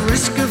out, the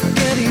risk of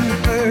getting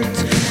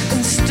hurt,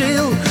 and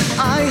still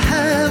I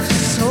have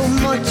so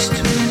much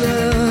to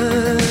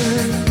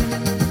learn.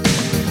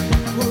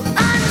 Well, I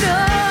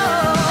know,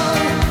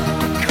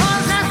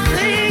 'cause I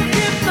think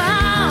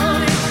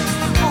about it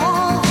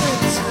all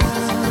the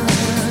time.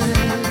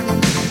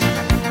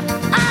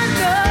 I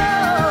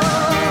know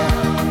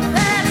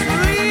that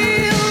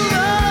real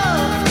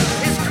love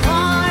is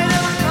quite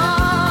a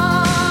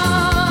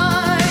prize.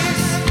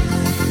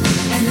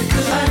 And the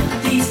good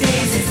these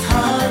days is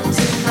hard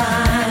to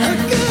find. A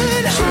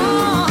good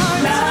heart,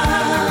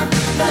 love,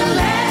 the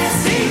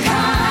lasting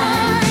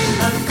kind.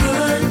 A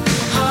good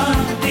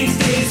heart these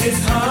days is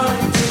hard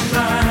to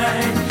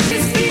find.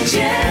 Just be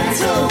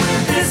gentle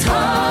with this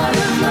heart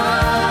of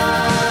mine.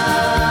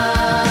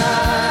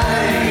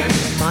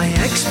 My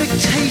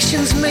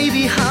expectations may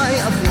be high,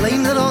 I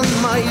blame it on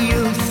my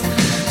youth.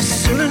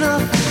 Soon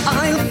enough,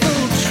 I'll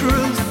pull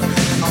truth.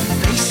 I'll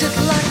face it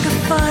like a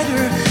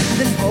fighter,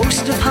 then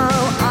boast of how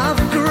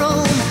I've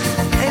grown.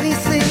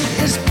 Anything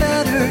is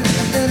better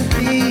than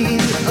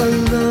being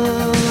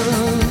alone.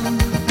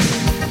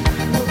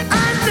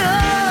 I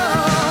know,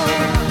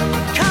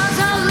 'cause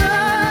I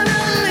learn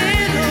a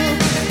little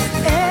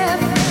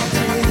every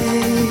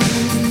day.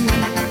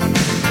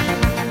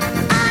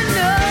 I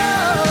know,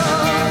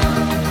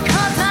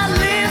 'cause I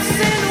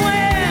listen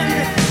when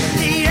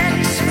the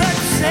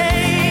experts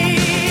say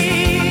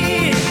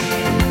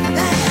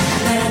that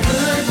a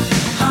good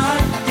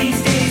heart these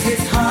days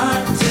is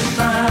hard to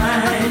find.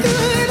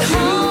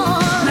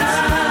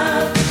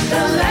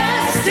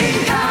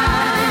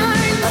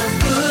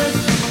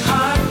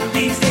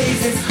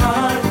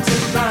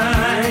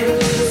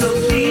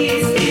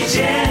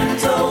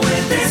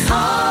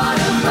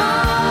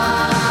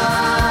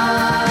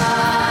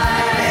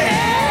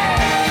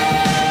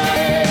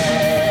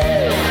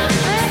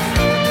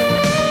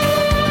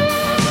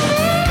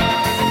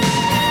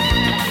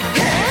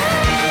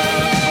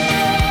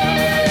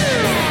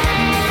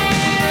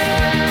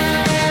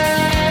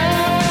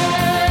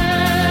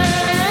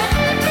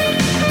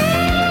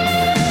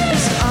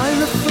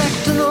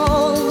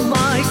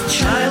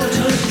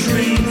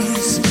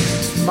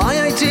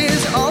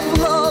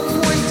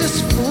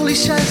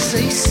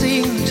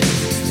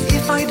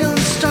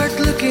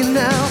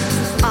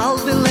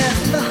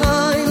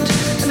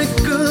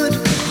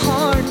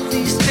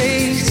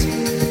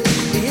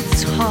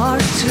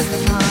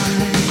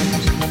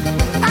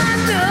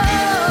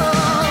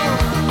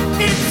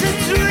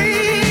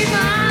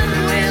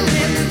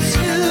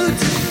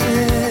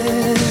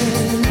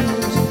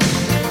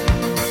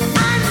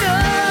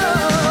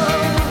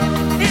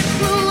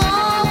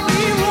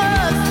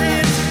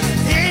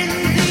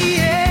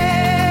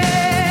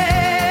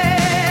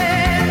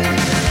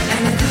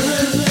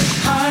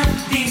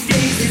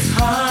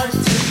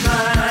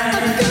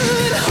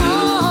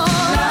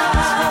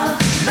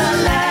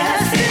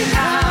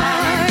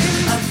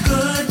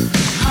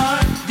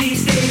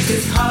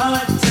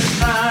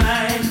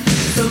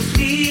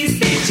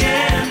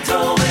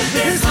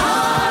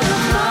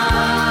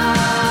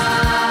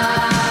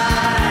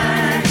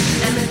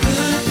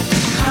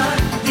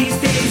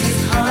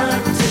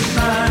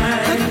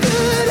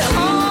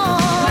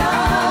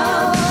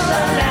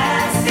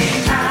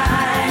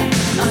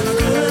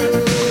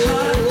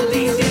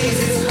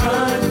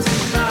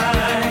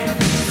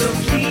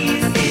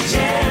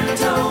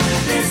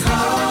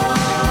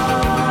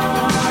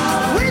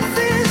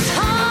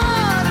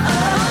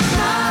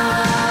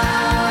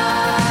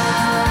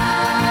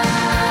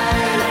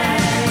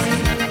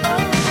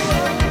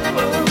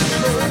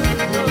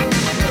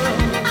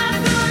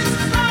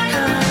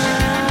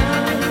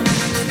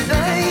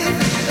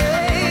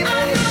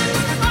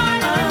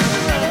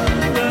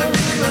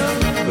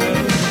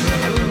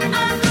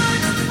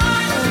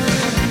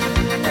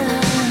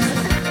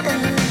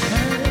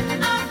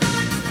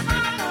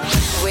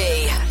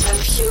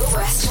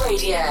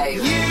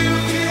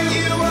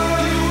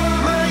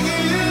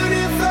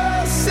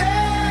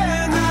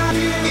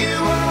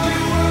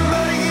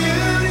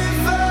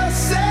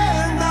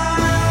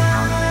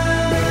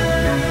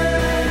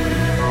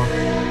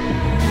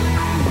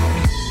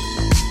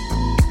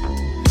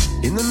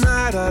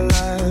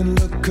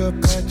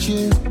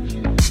 you.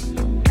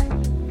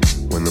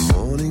 When the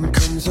morning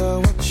comes, I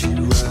watch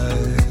you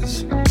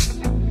rise.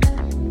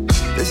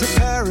 There's a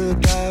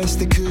paradise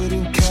they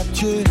couldn't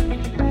capture.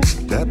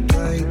 That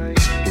bright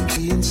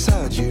empty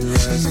inside your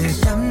eyes. 내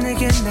땀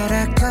내게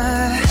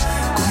날아가.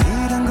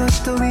 꿈이란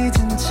것도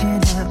잊은 채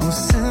나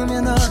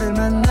웃으며 너를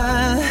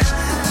만나.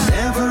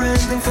 Never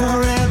ending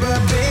forever,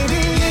 baby.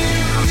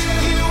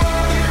 You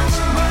are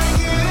my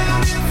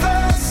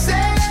universe,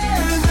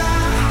 and I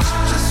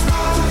just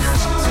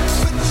want to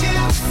put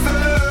you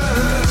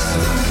first.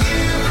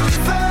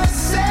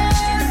 Universe,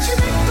 and you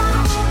make my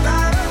whole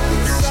light up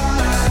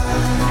inside.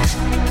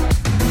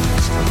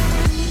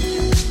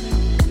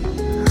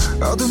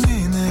 어둠이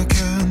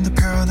내겐 더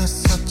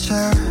변했었지.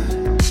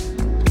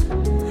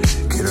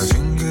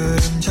 길어진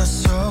그림자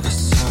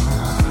속에서.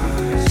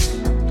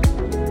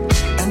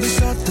 And they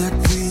said that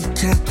we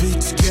can't be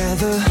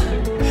together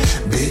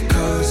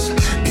because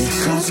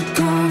we've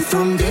come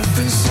from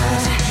different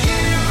sides.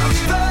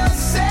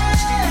 Universe,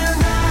 and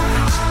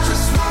I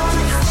just want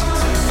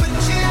to put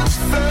you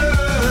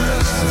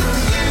first.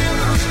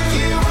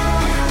 You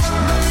are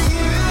my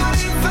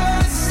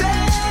universe,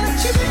 and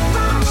you make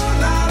my world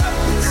light up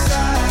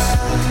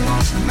inside.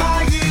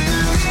 My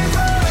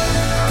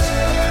universe,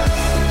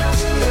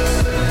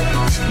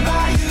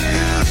 my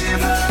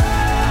universe.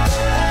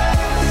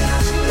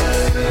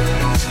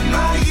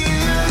 My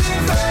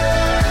universe.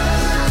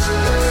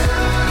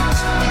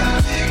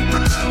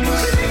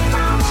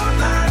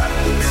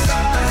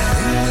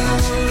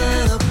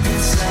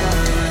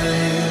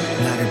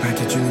 나를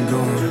밝혀주는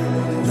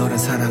건 너란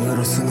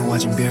사랑으로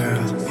수놓아진 별.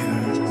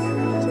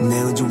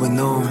 내 우주에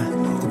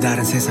넌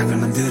다른 세상을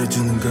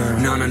만들어주는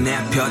걸. 너는 내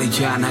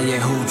별이자 나의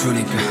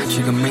호주니까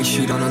지금 이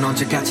시로는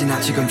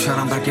언제까지나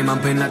지금처럼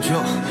밝게만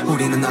빛나줘.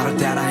 우리는 너를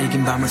따라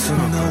이긴 밤을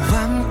수놓고 너와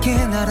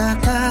함께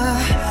날아가.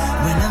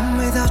 When I'm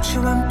without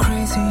you I'm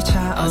crazy.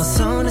 자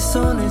어서 내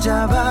손을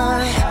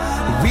잡아.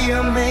 We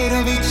are made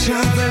of each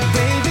other,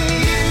 baby.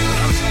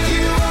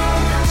 You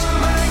are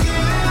my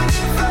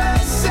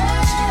universe,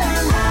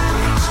 and I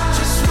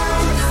just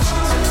want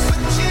to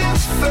put you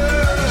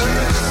first.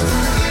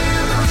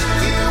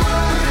 You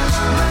are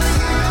my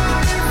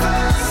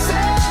universe,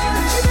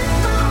 and you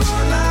make my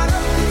whole light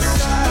up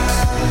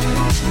inside.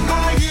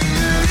 My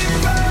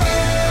universe,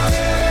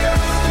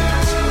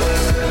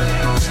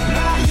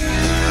 my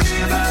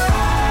universe.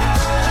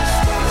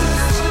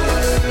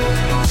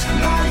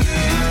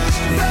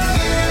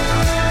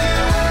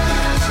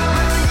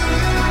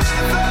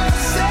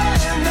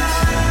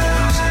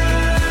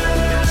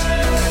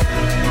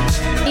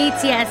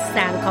 BTS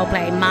and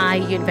Coldplay, My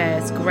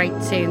Universe. Great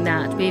tune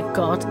that. We've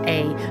got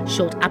a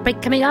short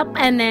outbreak coming up,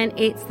 and then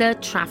it's the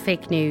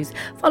traffic news,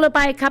 followed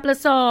by a couple of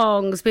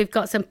songs. We've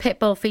got some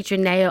Pitbull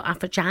featuring Neo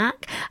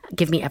Afrojack,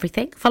 Give Me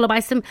Everything, followed by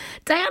some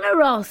Diana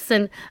Ross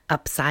and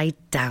Upside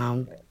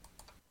Down.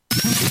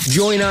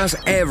 Join us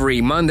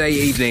every Monday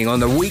evening on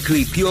the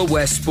weekly Pure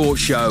West Sports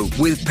Show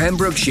with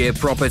Pembrokeshire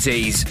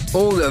Properties.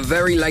 All the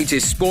very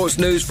latest sports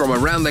news from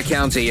around the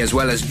county, as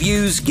well as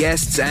views,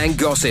 guests and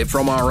gossip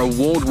from our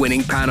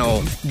award-winning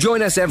panel.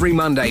 Join us every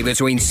Monday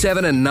between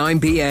 7 and 9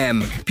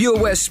 p.m. Pure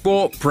West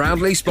Sport,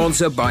 proudly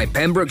sponsored by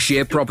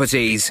Pembrokeshire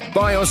Properties.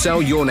 Buy or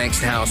sell your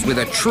next house with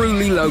a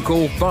truly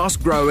local,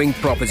 fast-growing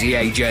property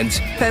agent.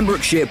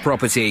 Pembrokeshire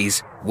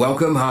Properties.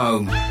 Welcome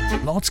home.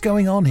 Lots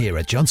going on here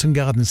at Johnson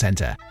Garden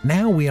Centre.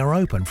 Now we are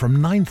open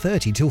from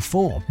 9:30 till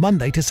 4,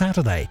 Monday to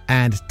Saturday,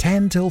 and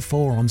 10 till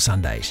 4 on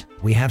Sundays.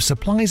 We have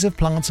supplies of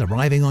plants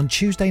arriving on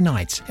Tuesday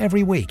nights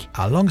every week,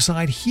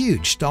 alongside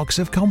huge stocks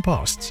of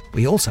composts.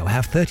 We also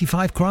have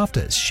 35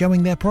 crafters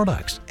showing their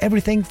products,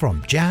 everything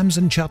from jams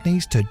and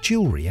chutneys to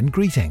jewellery and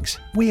greetings.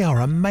 We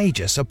are a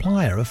major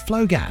supplier of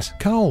flow gas,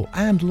 coal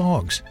and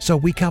logs, so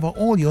we cover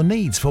all your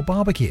needs for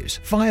barbecues,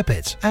 fire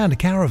pits and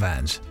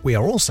caravans. We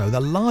are also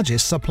the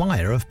largest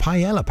supplier of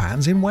paella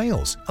pans in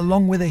Wales,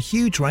 along with a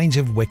huge range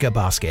of wicker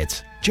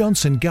baskets.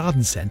 Johnson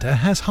Garden Centre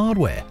has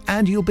hardware,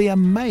 and you'll be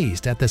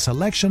amazed at the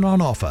selection on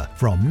offer,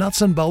 from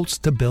nuts and bolts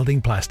to building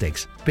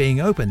plastics.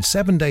 Being open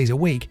 7 days a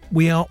week,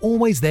 we are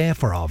always there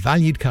for our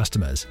valued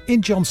customers.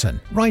 In Johnson,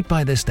 right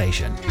by the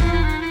station.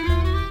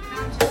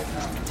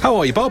 How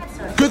are you, Bob?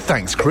 Good,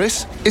 thanks,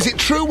 Chris. Is it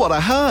true what I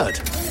heard?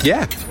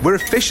 Yeah, we're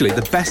officially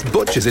the best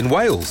butchers in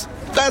Wales.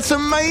 That's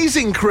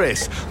amazing,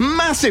 Chris.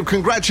 Massive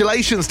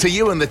congratulations to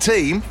you and the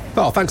team.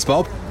 Oh, thanks,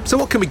 Bob. So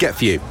what can we get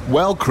for you?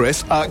 Well,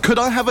 Chris, could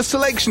I have a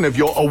selection of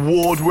your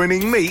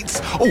award-winning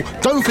meats? Oh,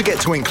 don't forget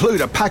to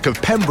include a pack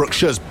of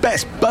Pembrokeshire's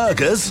best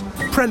burgers.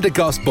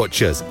 Prendergast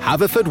Butchers,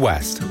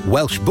 Haverfordwest,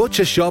 Welsh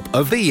Butcher Shop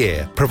of the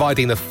Year,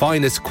 providing the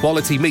finest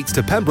quality meats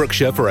to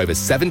Pembrokeshire for over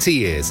 70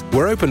 years.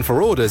 We're open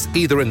for orders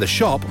either in the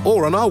shop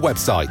or on our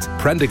website,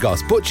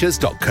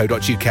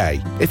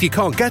 prendergastbutchers.co.uk. If you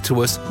can't get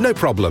to us, no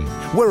problem.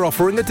 We're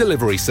offering a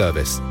delivery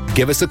service.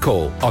 Give us a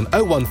call on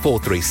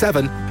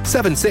 01437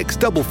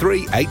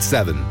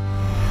 763387.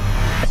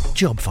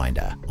 Job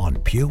Finder on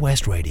Pure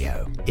West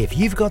Radio. If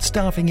you've got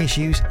staffing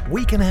issues,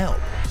 we can help.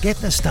 Get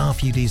the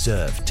staff you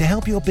deserve to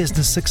help your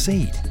business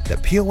succeed. The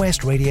Pure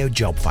West Radio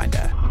Job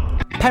Finder.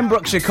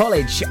 Pembrokeshire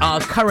College are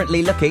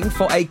currently looking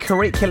for a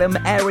curriculum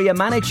area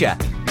manager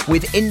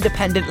with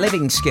independent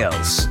living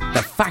skills.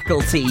 The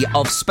Faculty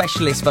of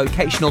Specialist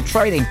Vocational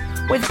Training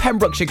with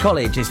Pembrokeshire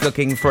College is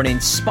looking for an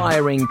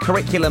inspiring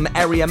curriculum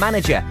area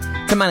manager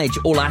to manage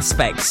all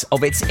aspects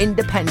of its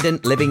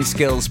independent living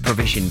skills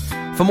provision.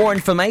 For more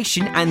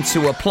information and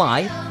to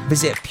apply,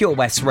 visit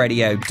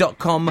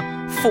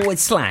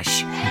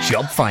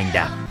purewestradio.com/job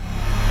finder.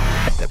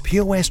 The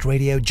Pure West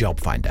Radio Job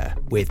Finder,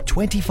 with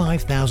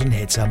 25,000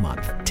 hits a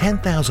month,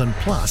 10,000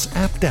 plus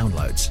app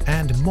downloads,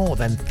 and more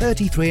than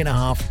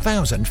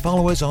 33,500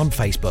 followers on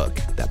Facebook.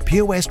 The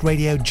Pure West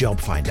Radio Job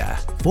Finder,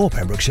 for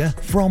Pembrokeshire,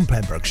 from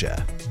Pembrokeshire.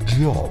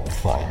 Job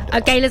Finder.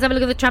 Okay, let's have a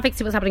look at the traffic,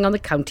 see what's happening on the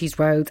county's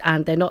roads,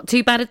 and they're not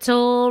too bad at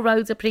all.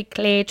 Roads are pretty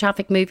clear,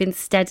 traffic moving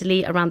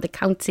steadily around the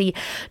county.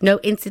 No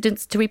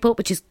incidents to report,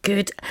 which is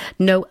good.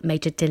 No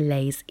major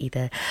delays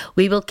either.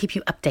 We will keep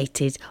you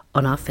updated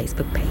on our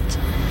Facebook page.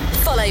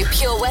 Follow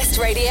Pure West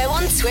Radio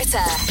on Twitter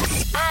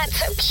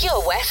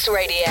 @Pure West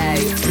Radio.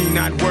 Me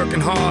not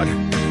working hard.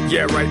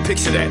 Yeah, right,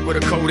 picture that with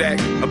a Kodak.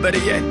 Or better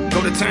yet, go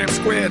to Times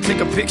Square, take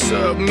a picture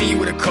of me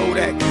with a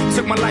Kodak.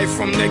 Took my life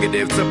from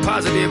negative to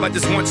positive, I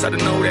just want y'all to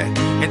know that.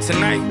 And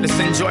tonight, let's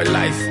enjoy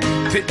life.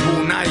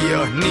 Pitbull,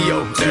 Nadia,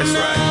 Neo, that's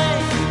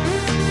right.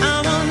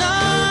 I want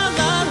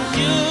all of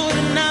you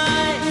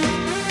tonight.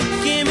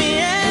 Give me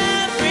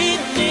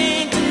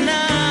everything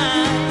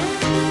tonight.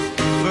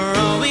 For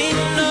all we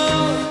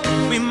know,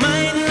 we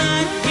might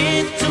not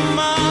get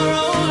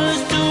tomorrow.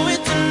 Let's do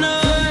it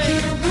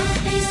tonight.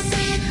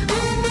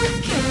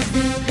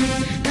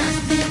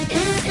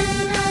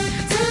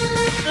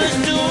 Let's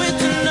do it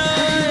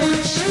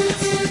tonight.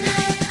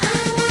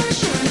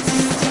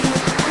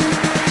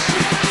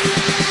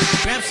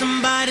 Grab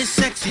somebody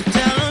sexy,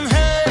 tell them, hey.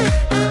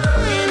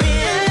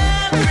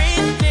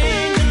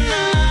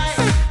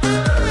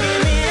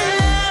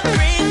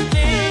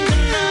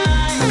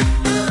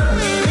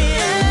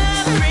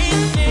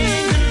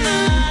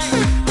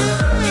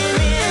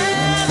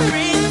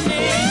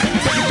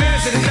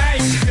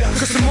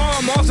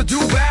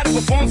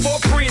 Perform for a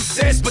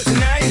princess, but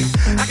tonight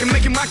I can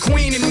make you my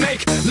queen and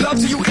make love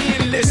to you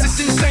endless. It's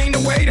insane the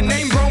way the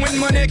name growing,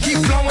 money keep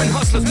flowing,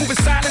 hustlers moving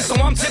silent, so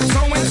I'm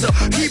tiptoeing. So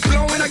keep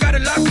blowing, I got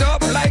it locked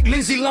up like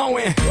Lindsay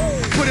Lohan.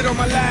 Put it on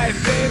my life,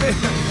 baby.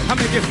 I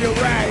make it feel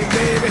right,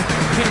 baby.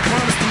 Can't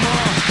promise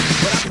tomorrow,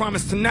 but I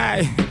promise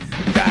tonight.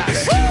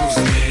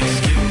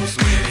 Excuse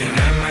me, and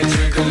I might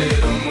drink a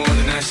little more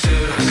than I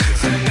should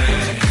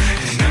tonight.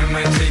 And I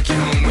might take you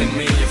home with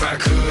me if I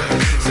could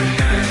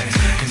tonight.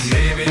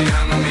 Baby,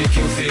 I'ma make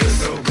you feel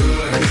so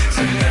good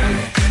tonight,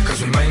 'cause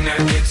we might not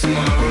get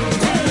tomorrow.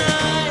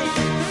 Tonight,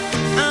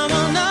 I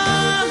want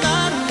all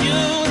of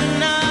you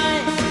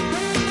tonight.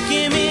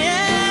 Give me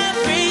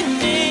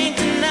everything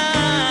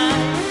tonight.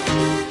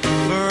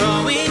 For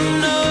all we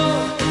know,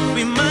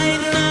 we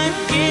might not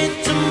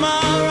get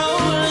tomorrow.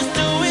 Let's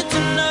do it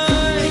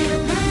tonight.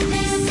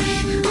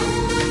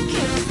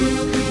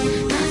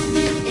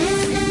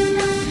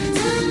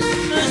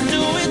 Let's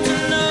do it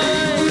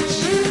tonight.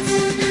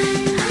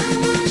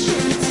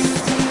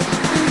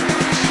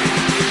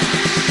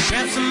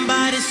 Grab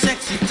somebody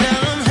sexy,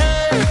 tell them,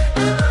 hey.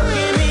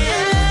 Give me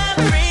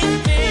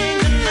everything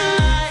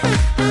tonight.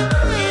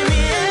 Give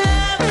me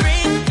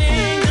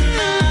everything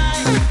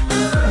tonight.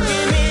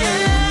 Give me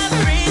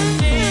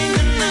everything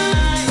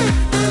tonight.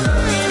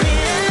 Give me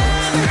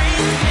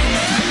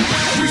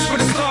everything. Reach for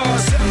the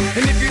stars,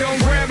 and if you don't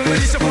grab them, at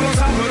least you fall on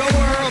top of the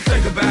world.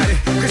 Think about it,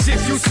 'cause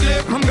if you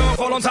slip, I'm gonna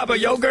fall on top of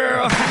your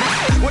girl.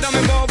 What I'm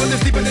involved with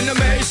is deeper than the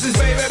Masons,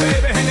 baby,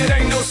 and it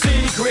ain't no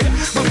secret.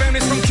 My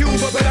family's from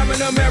Cuba, but I'm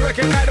an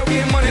American. I don't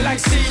get money like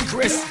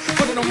secrets.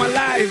 Put it on my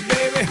life,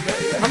 baby.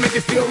 I make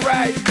it feel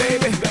right,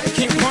 baby.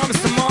 Can't promise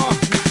tomorrow,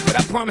 but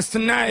I promise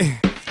tonight,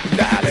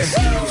 darling.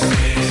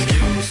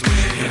 Excuse me,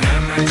 and I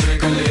might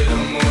drink a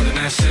little more than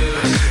I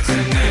should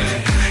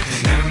tonight.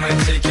 And I might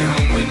take you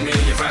home with me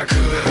if I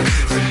could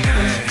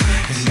tonight.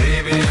 And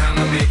baby,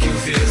 I'ma make you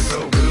feel so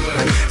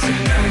good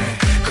tonight,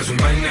 'cause we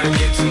might not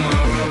get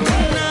tomorrow.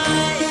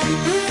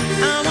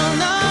 I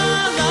want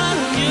all of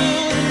you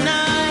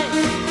tonight.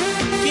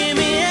 Give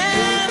me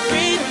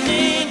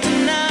everything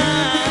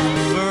tonight.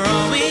 For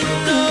all we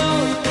know,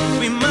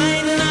 we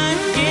might not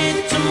get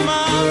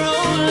tomorrow.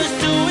 Let's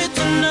do it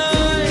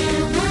tonight.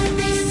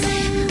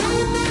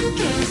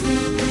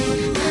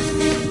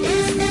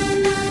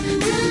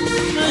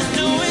 Let's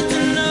do it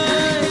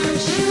tonight.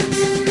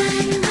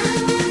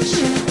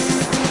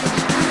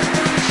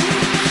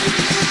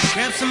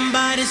 Grab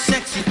somebody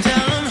sexy,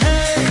 tell them,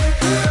 hey.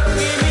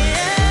 Give me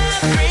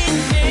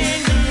everything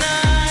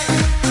tonight.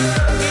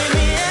 Give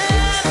me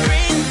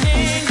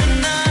everything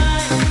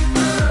tonight.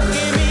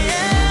 Give me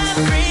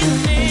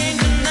everything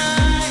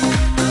tonight.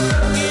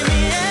 Give me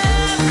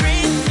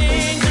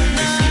everything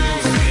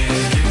tonight.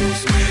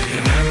 Excuse me,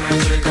 and I might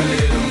drink a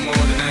little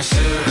more than I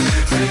should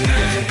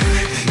tonight.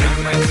 And I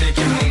might take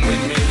you home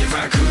with me if I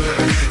could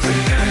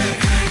tonight.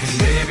 And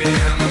baby,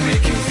 I'ma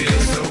make you feel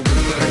so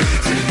good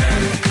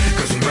tonight,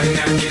 'cause we might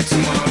not get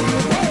tomorrow.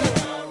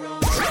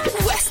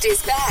 West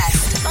is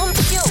best on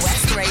Pure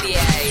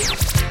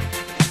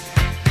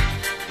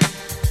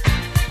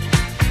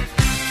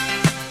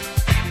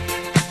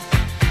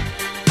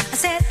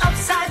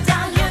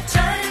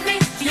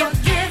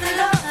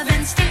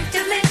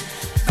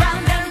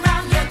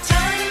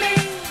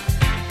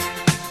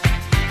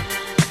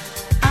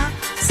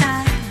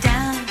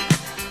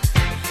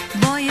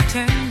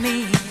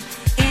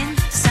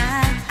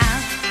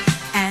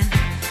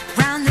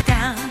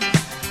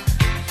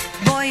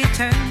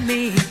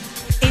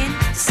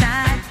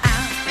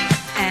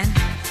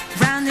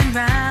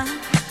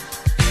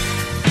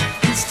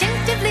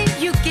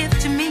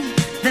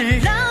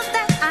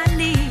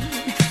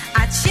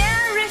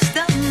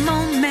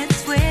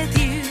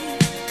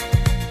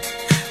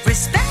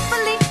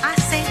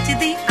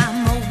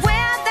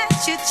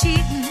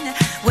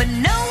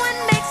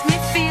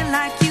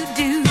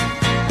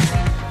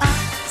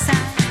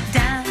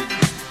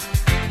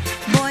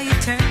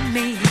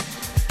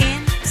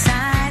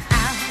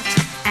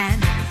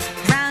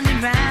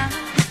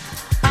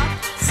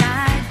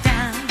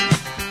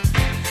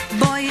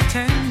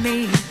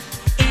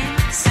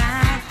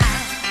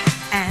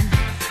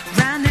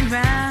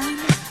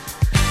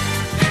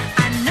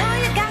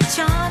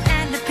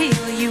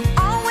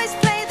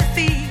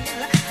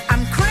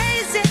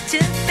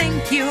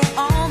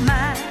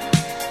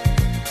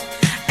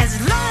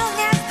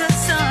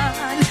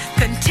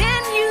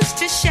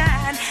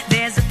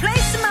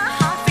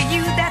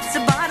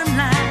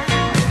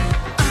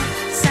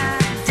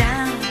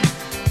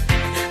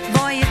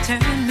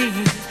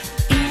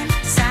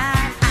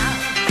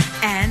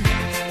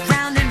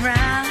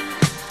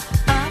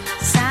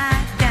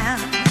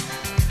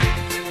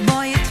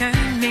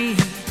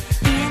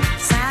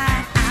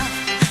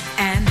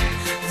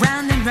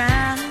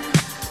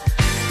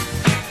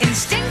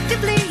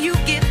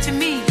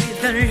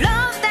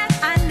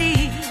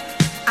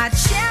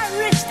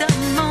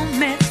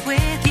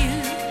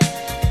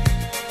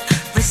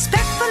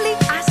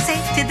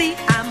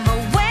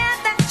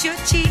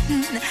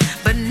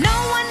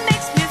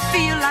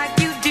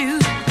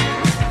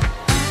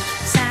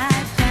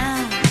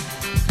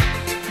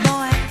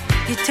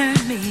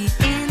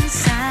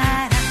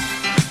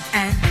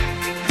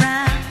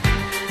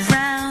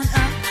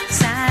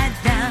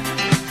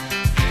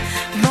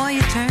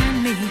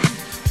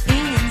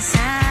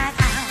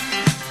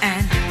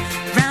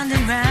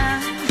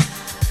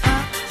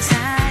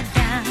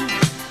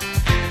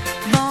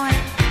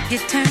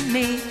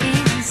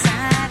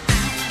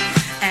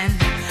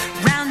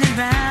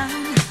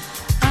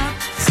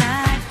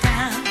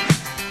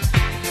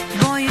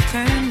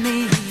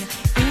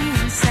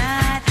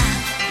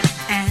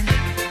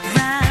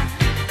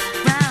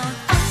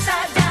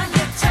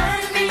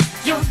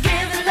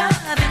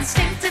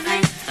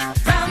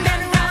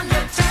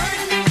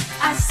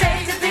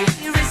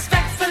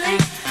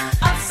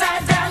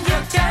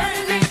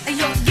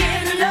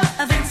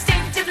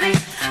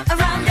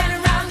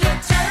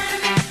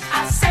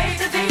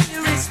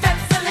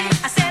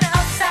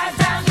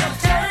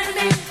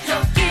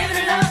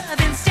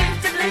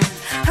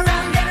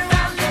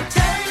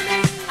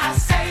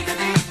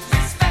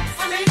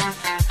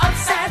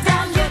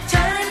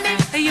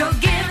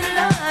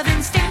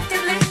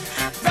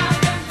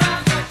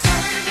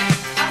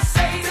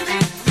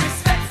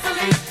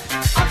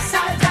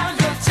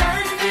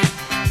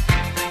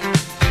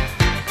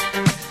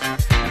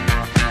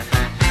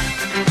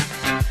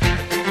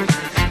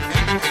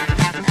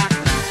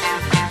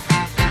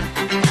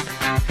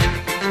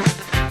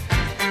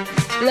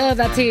Love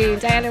that tune,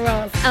 Diana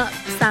Ross,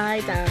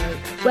 Upside Down.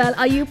 Well,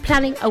 are you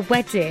planning a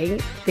wedding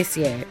this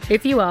year?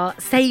 If you are,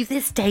 save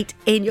this date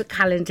in your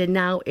calendar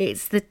now.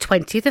 It's the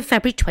 20th of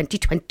February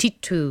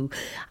 2022.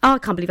 Oh, I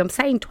can't believe I'm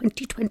saying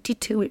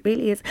 2022. It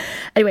really is.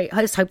 Anyway,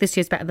 I just hope this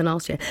year's better than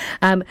last year.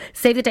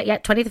 Save the date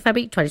yet, 20th of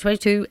February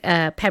 2022.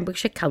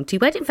 Pembrokeshire County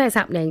Wedding Fair is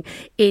happening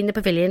in the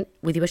Pavilion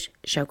with your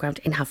Showground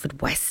in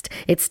Haverfordwest.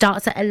 It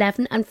starts at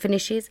 11 and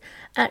finishes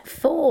at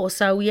 4.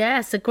 So,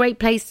 yes, a great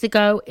place to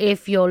go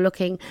if you're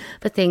looking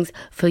for things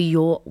for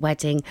your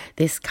wedding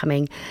this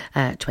coming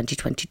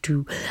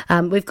 2022.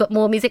 We've got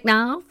more music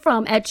now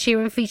from Ed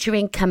Sheeran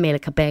featuring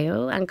Camila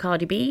Cabello and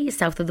Cardi B,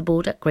 South of the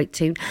Border, great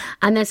tune.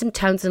 And then some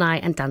Tones and I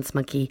and Dance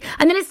Monkey.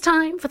 And then it's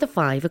time for the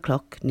 5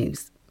 o'clock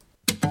news.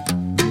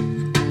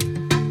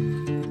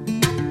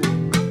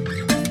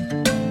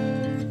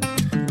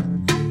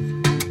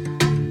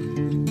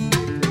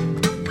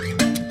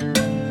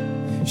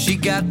 She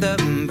got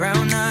the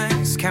brown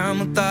eyes,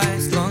 caramel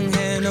thighs, long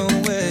hair, no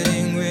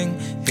wedding ring.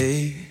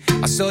 Hey,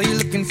 I saw you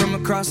looking from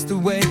across the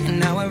way, and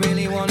now I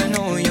really wanna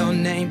know your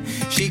name.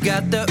 She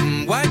got the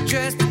white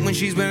dress, but when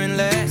she's wearing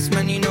less,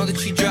 man, you know that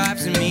she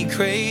drives me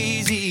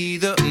crazy.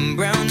 The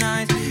brown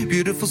eyes,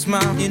 beautiful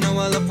smile, you know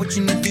I love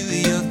watching you do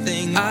your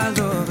thing. I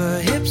love her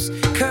hips,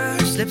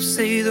 curves, lips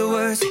say the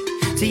words.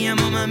 Te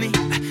amo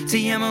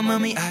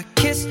mami, I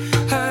kiss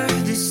her.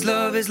 This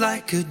love is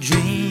like a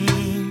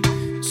dream.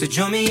 So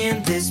join me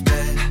in this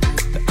bed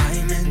that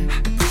I'm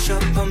in. Push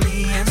up on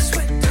me and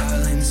sweat,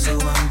 darling. So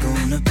I'm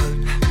gonna put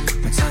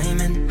my time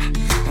in.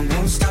 I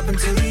won't stop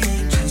until the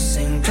angels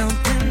sing. Jump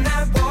in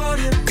that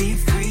water, be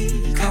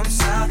free. Come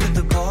south of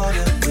the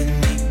border with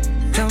me.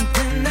 Jump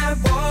in that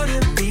water,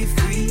 be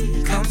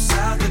free. Come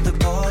south of the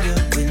border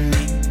with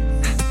me.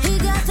 He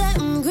got that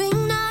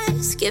green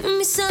eyes, giving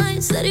me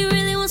signs that he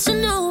really wants to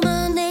know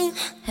my name.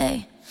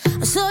 Hey,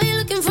 I saw you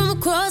looking from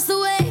across the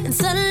way, and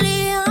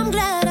suddenly I'm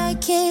glad I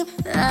came.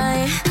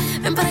 Ay,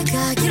 ven para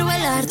acá, quiero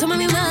bailar, toma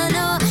mi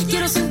mano.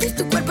 Quiero sentir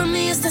tu cuerpo en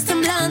mí, estás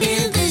temblando.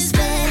 In this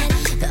bed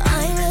that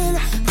I'm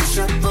in, push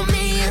up on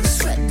me and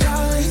sweat,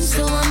 darling.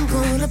 So I'm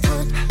gonna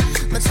put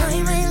my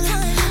time in.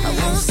 I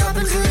won't stop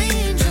until the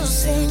angels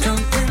sing. Jump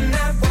in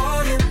that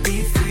water,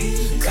 be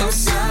free. Come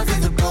south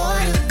of the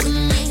border with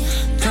me.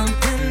 Jump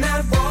in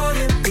that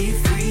water, be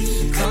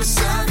free. Come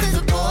south of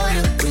the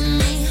border with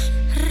me.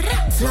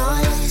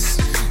 Flawless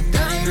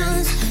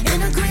diamonds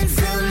in a green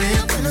field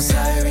near Buenos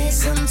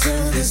Aires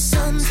until the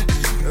sun's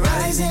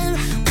rising.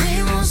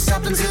 We won't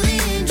stop until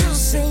the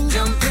angels sing.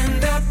 Jump in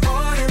that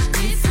water,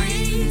 be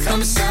free.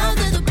 Come south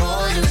of the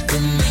border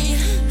with me.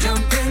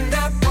 Jump in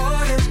that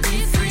water,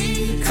 be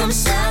free. Come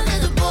south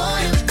of the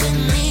border with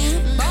me.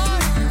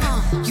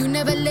 You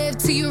never live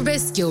till you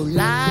risk your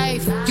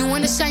life. You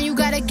wanna shine, you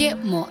gotta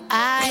get more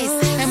eyes.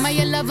 Am I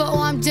your lover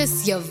or I'm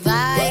just your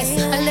vice?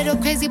 A little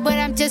crazy, but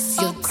I'm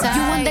just your type.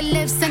 You want the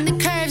lips and the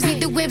curves,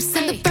 need the whips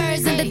and the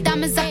furs and the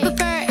diamonds I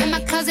prefer. In my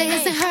closet,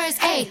 his and hers.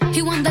 Ayy,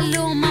 he want the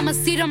little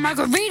mamacita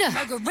margarita.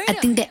 I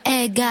think the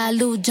egg got a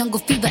little jungle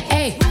fever.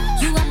 Ayy,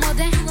 you want more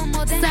than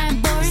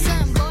something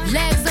boring.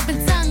 Legs up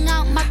and tongue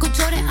out, Michael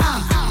Jordan.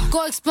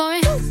 Go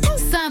exploring,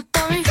 something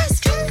foreign.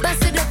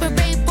 Bust it up in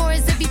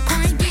rainforest if you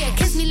pouring. Yeah,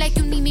 kiss me like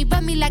you need me,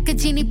 rub me like a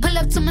genie. Pull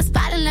up to my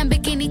spot in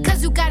Lamborghini,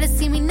 cause you gotta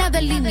see me,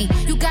 never leave me.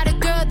 You got a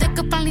girl that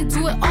could finally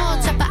do it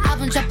all. Drop an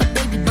album, drop a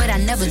baby, but I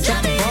never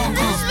drop a ball.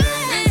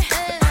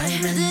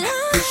 I'm in,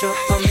 push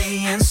up on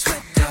me and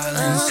sweat,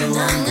 darling. So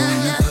I'm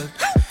gonna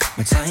put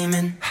my time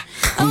in.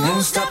 I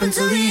won't stop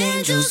until the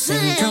angels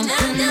sing. Jump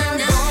in that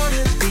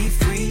water, be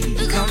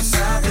free. Come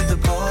south of the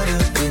border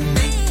with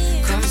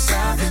me. Come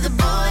south of the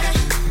border,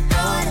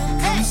 border.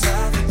 Come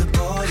south of the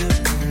border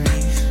with me.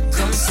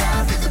 Come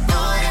south of the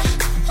border,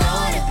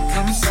 border.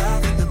 Come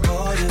south of the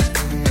border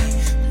with me.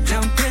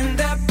 Jump in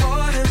that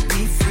water,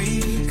 be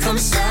free. Come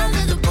south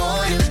of the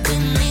border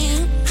with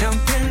me.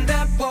 Jump in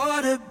that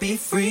water, be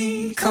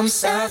free. Come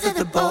south of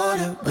the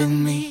border with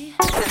me.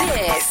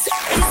 This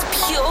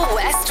is Pure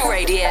West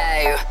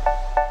Radio.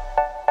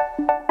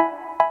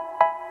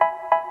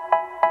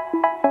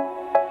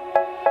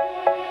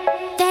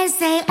 They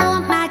say, oh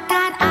my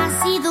God, I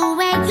see the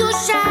way you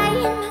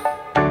shine.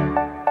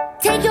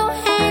 Take your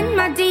hand,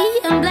 my dear,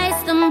 and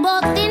place them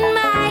both in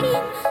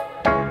mine.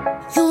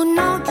 You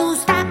know you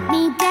stopped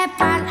me dead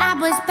while I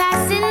was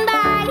passing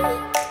by.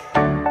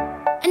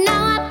 And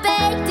now I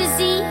beg to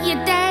see you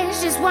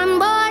dance just one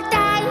more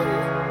time.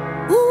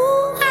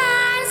 Ooh,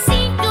 I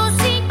see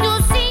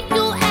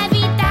you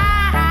every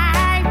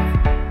time.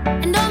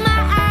 And oh my,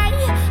 I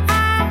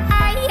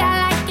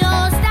like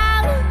your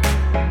style.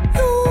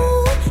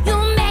 You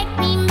make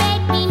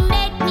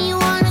me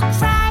wanna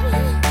cry.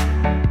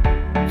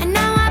 And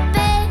now I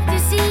beg to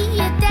see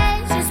you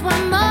dance just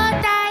one more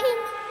time.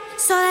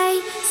 So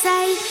they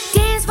say,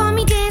 dance for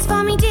me, dance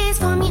for me, dance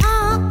for me, oh.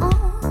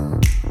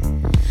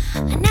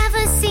 I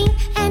never seen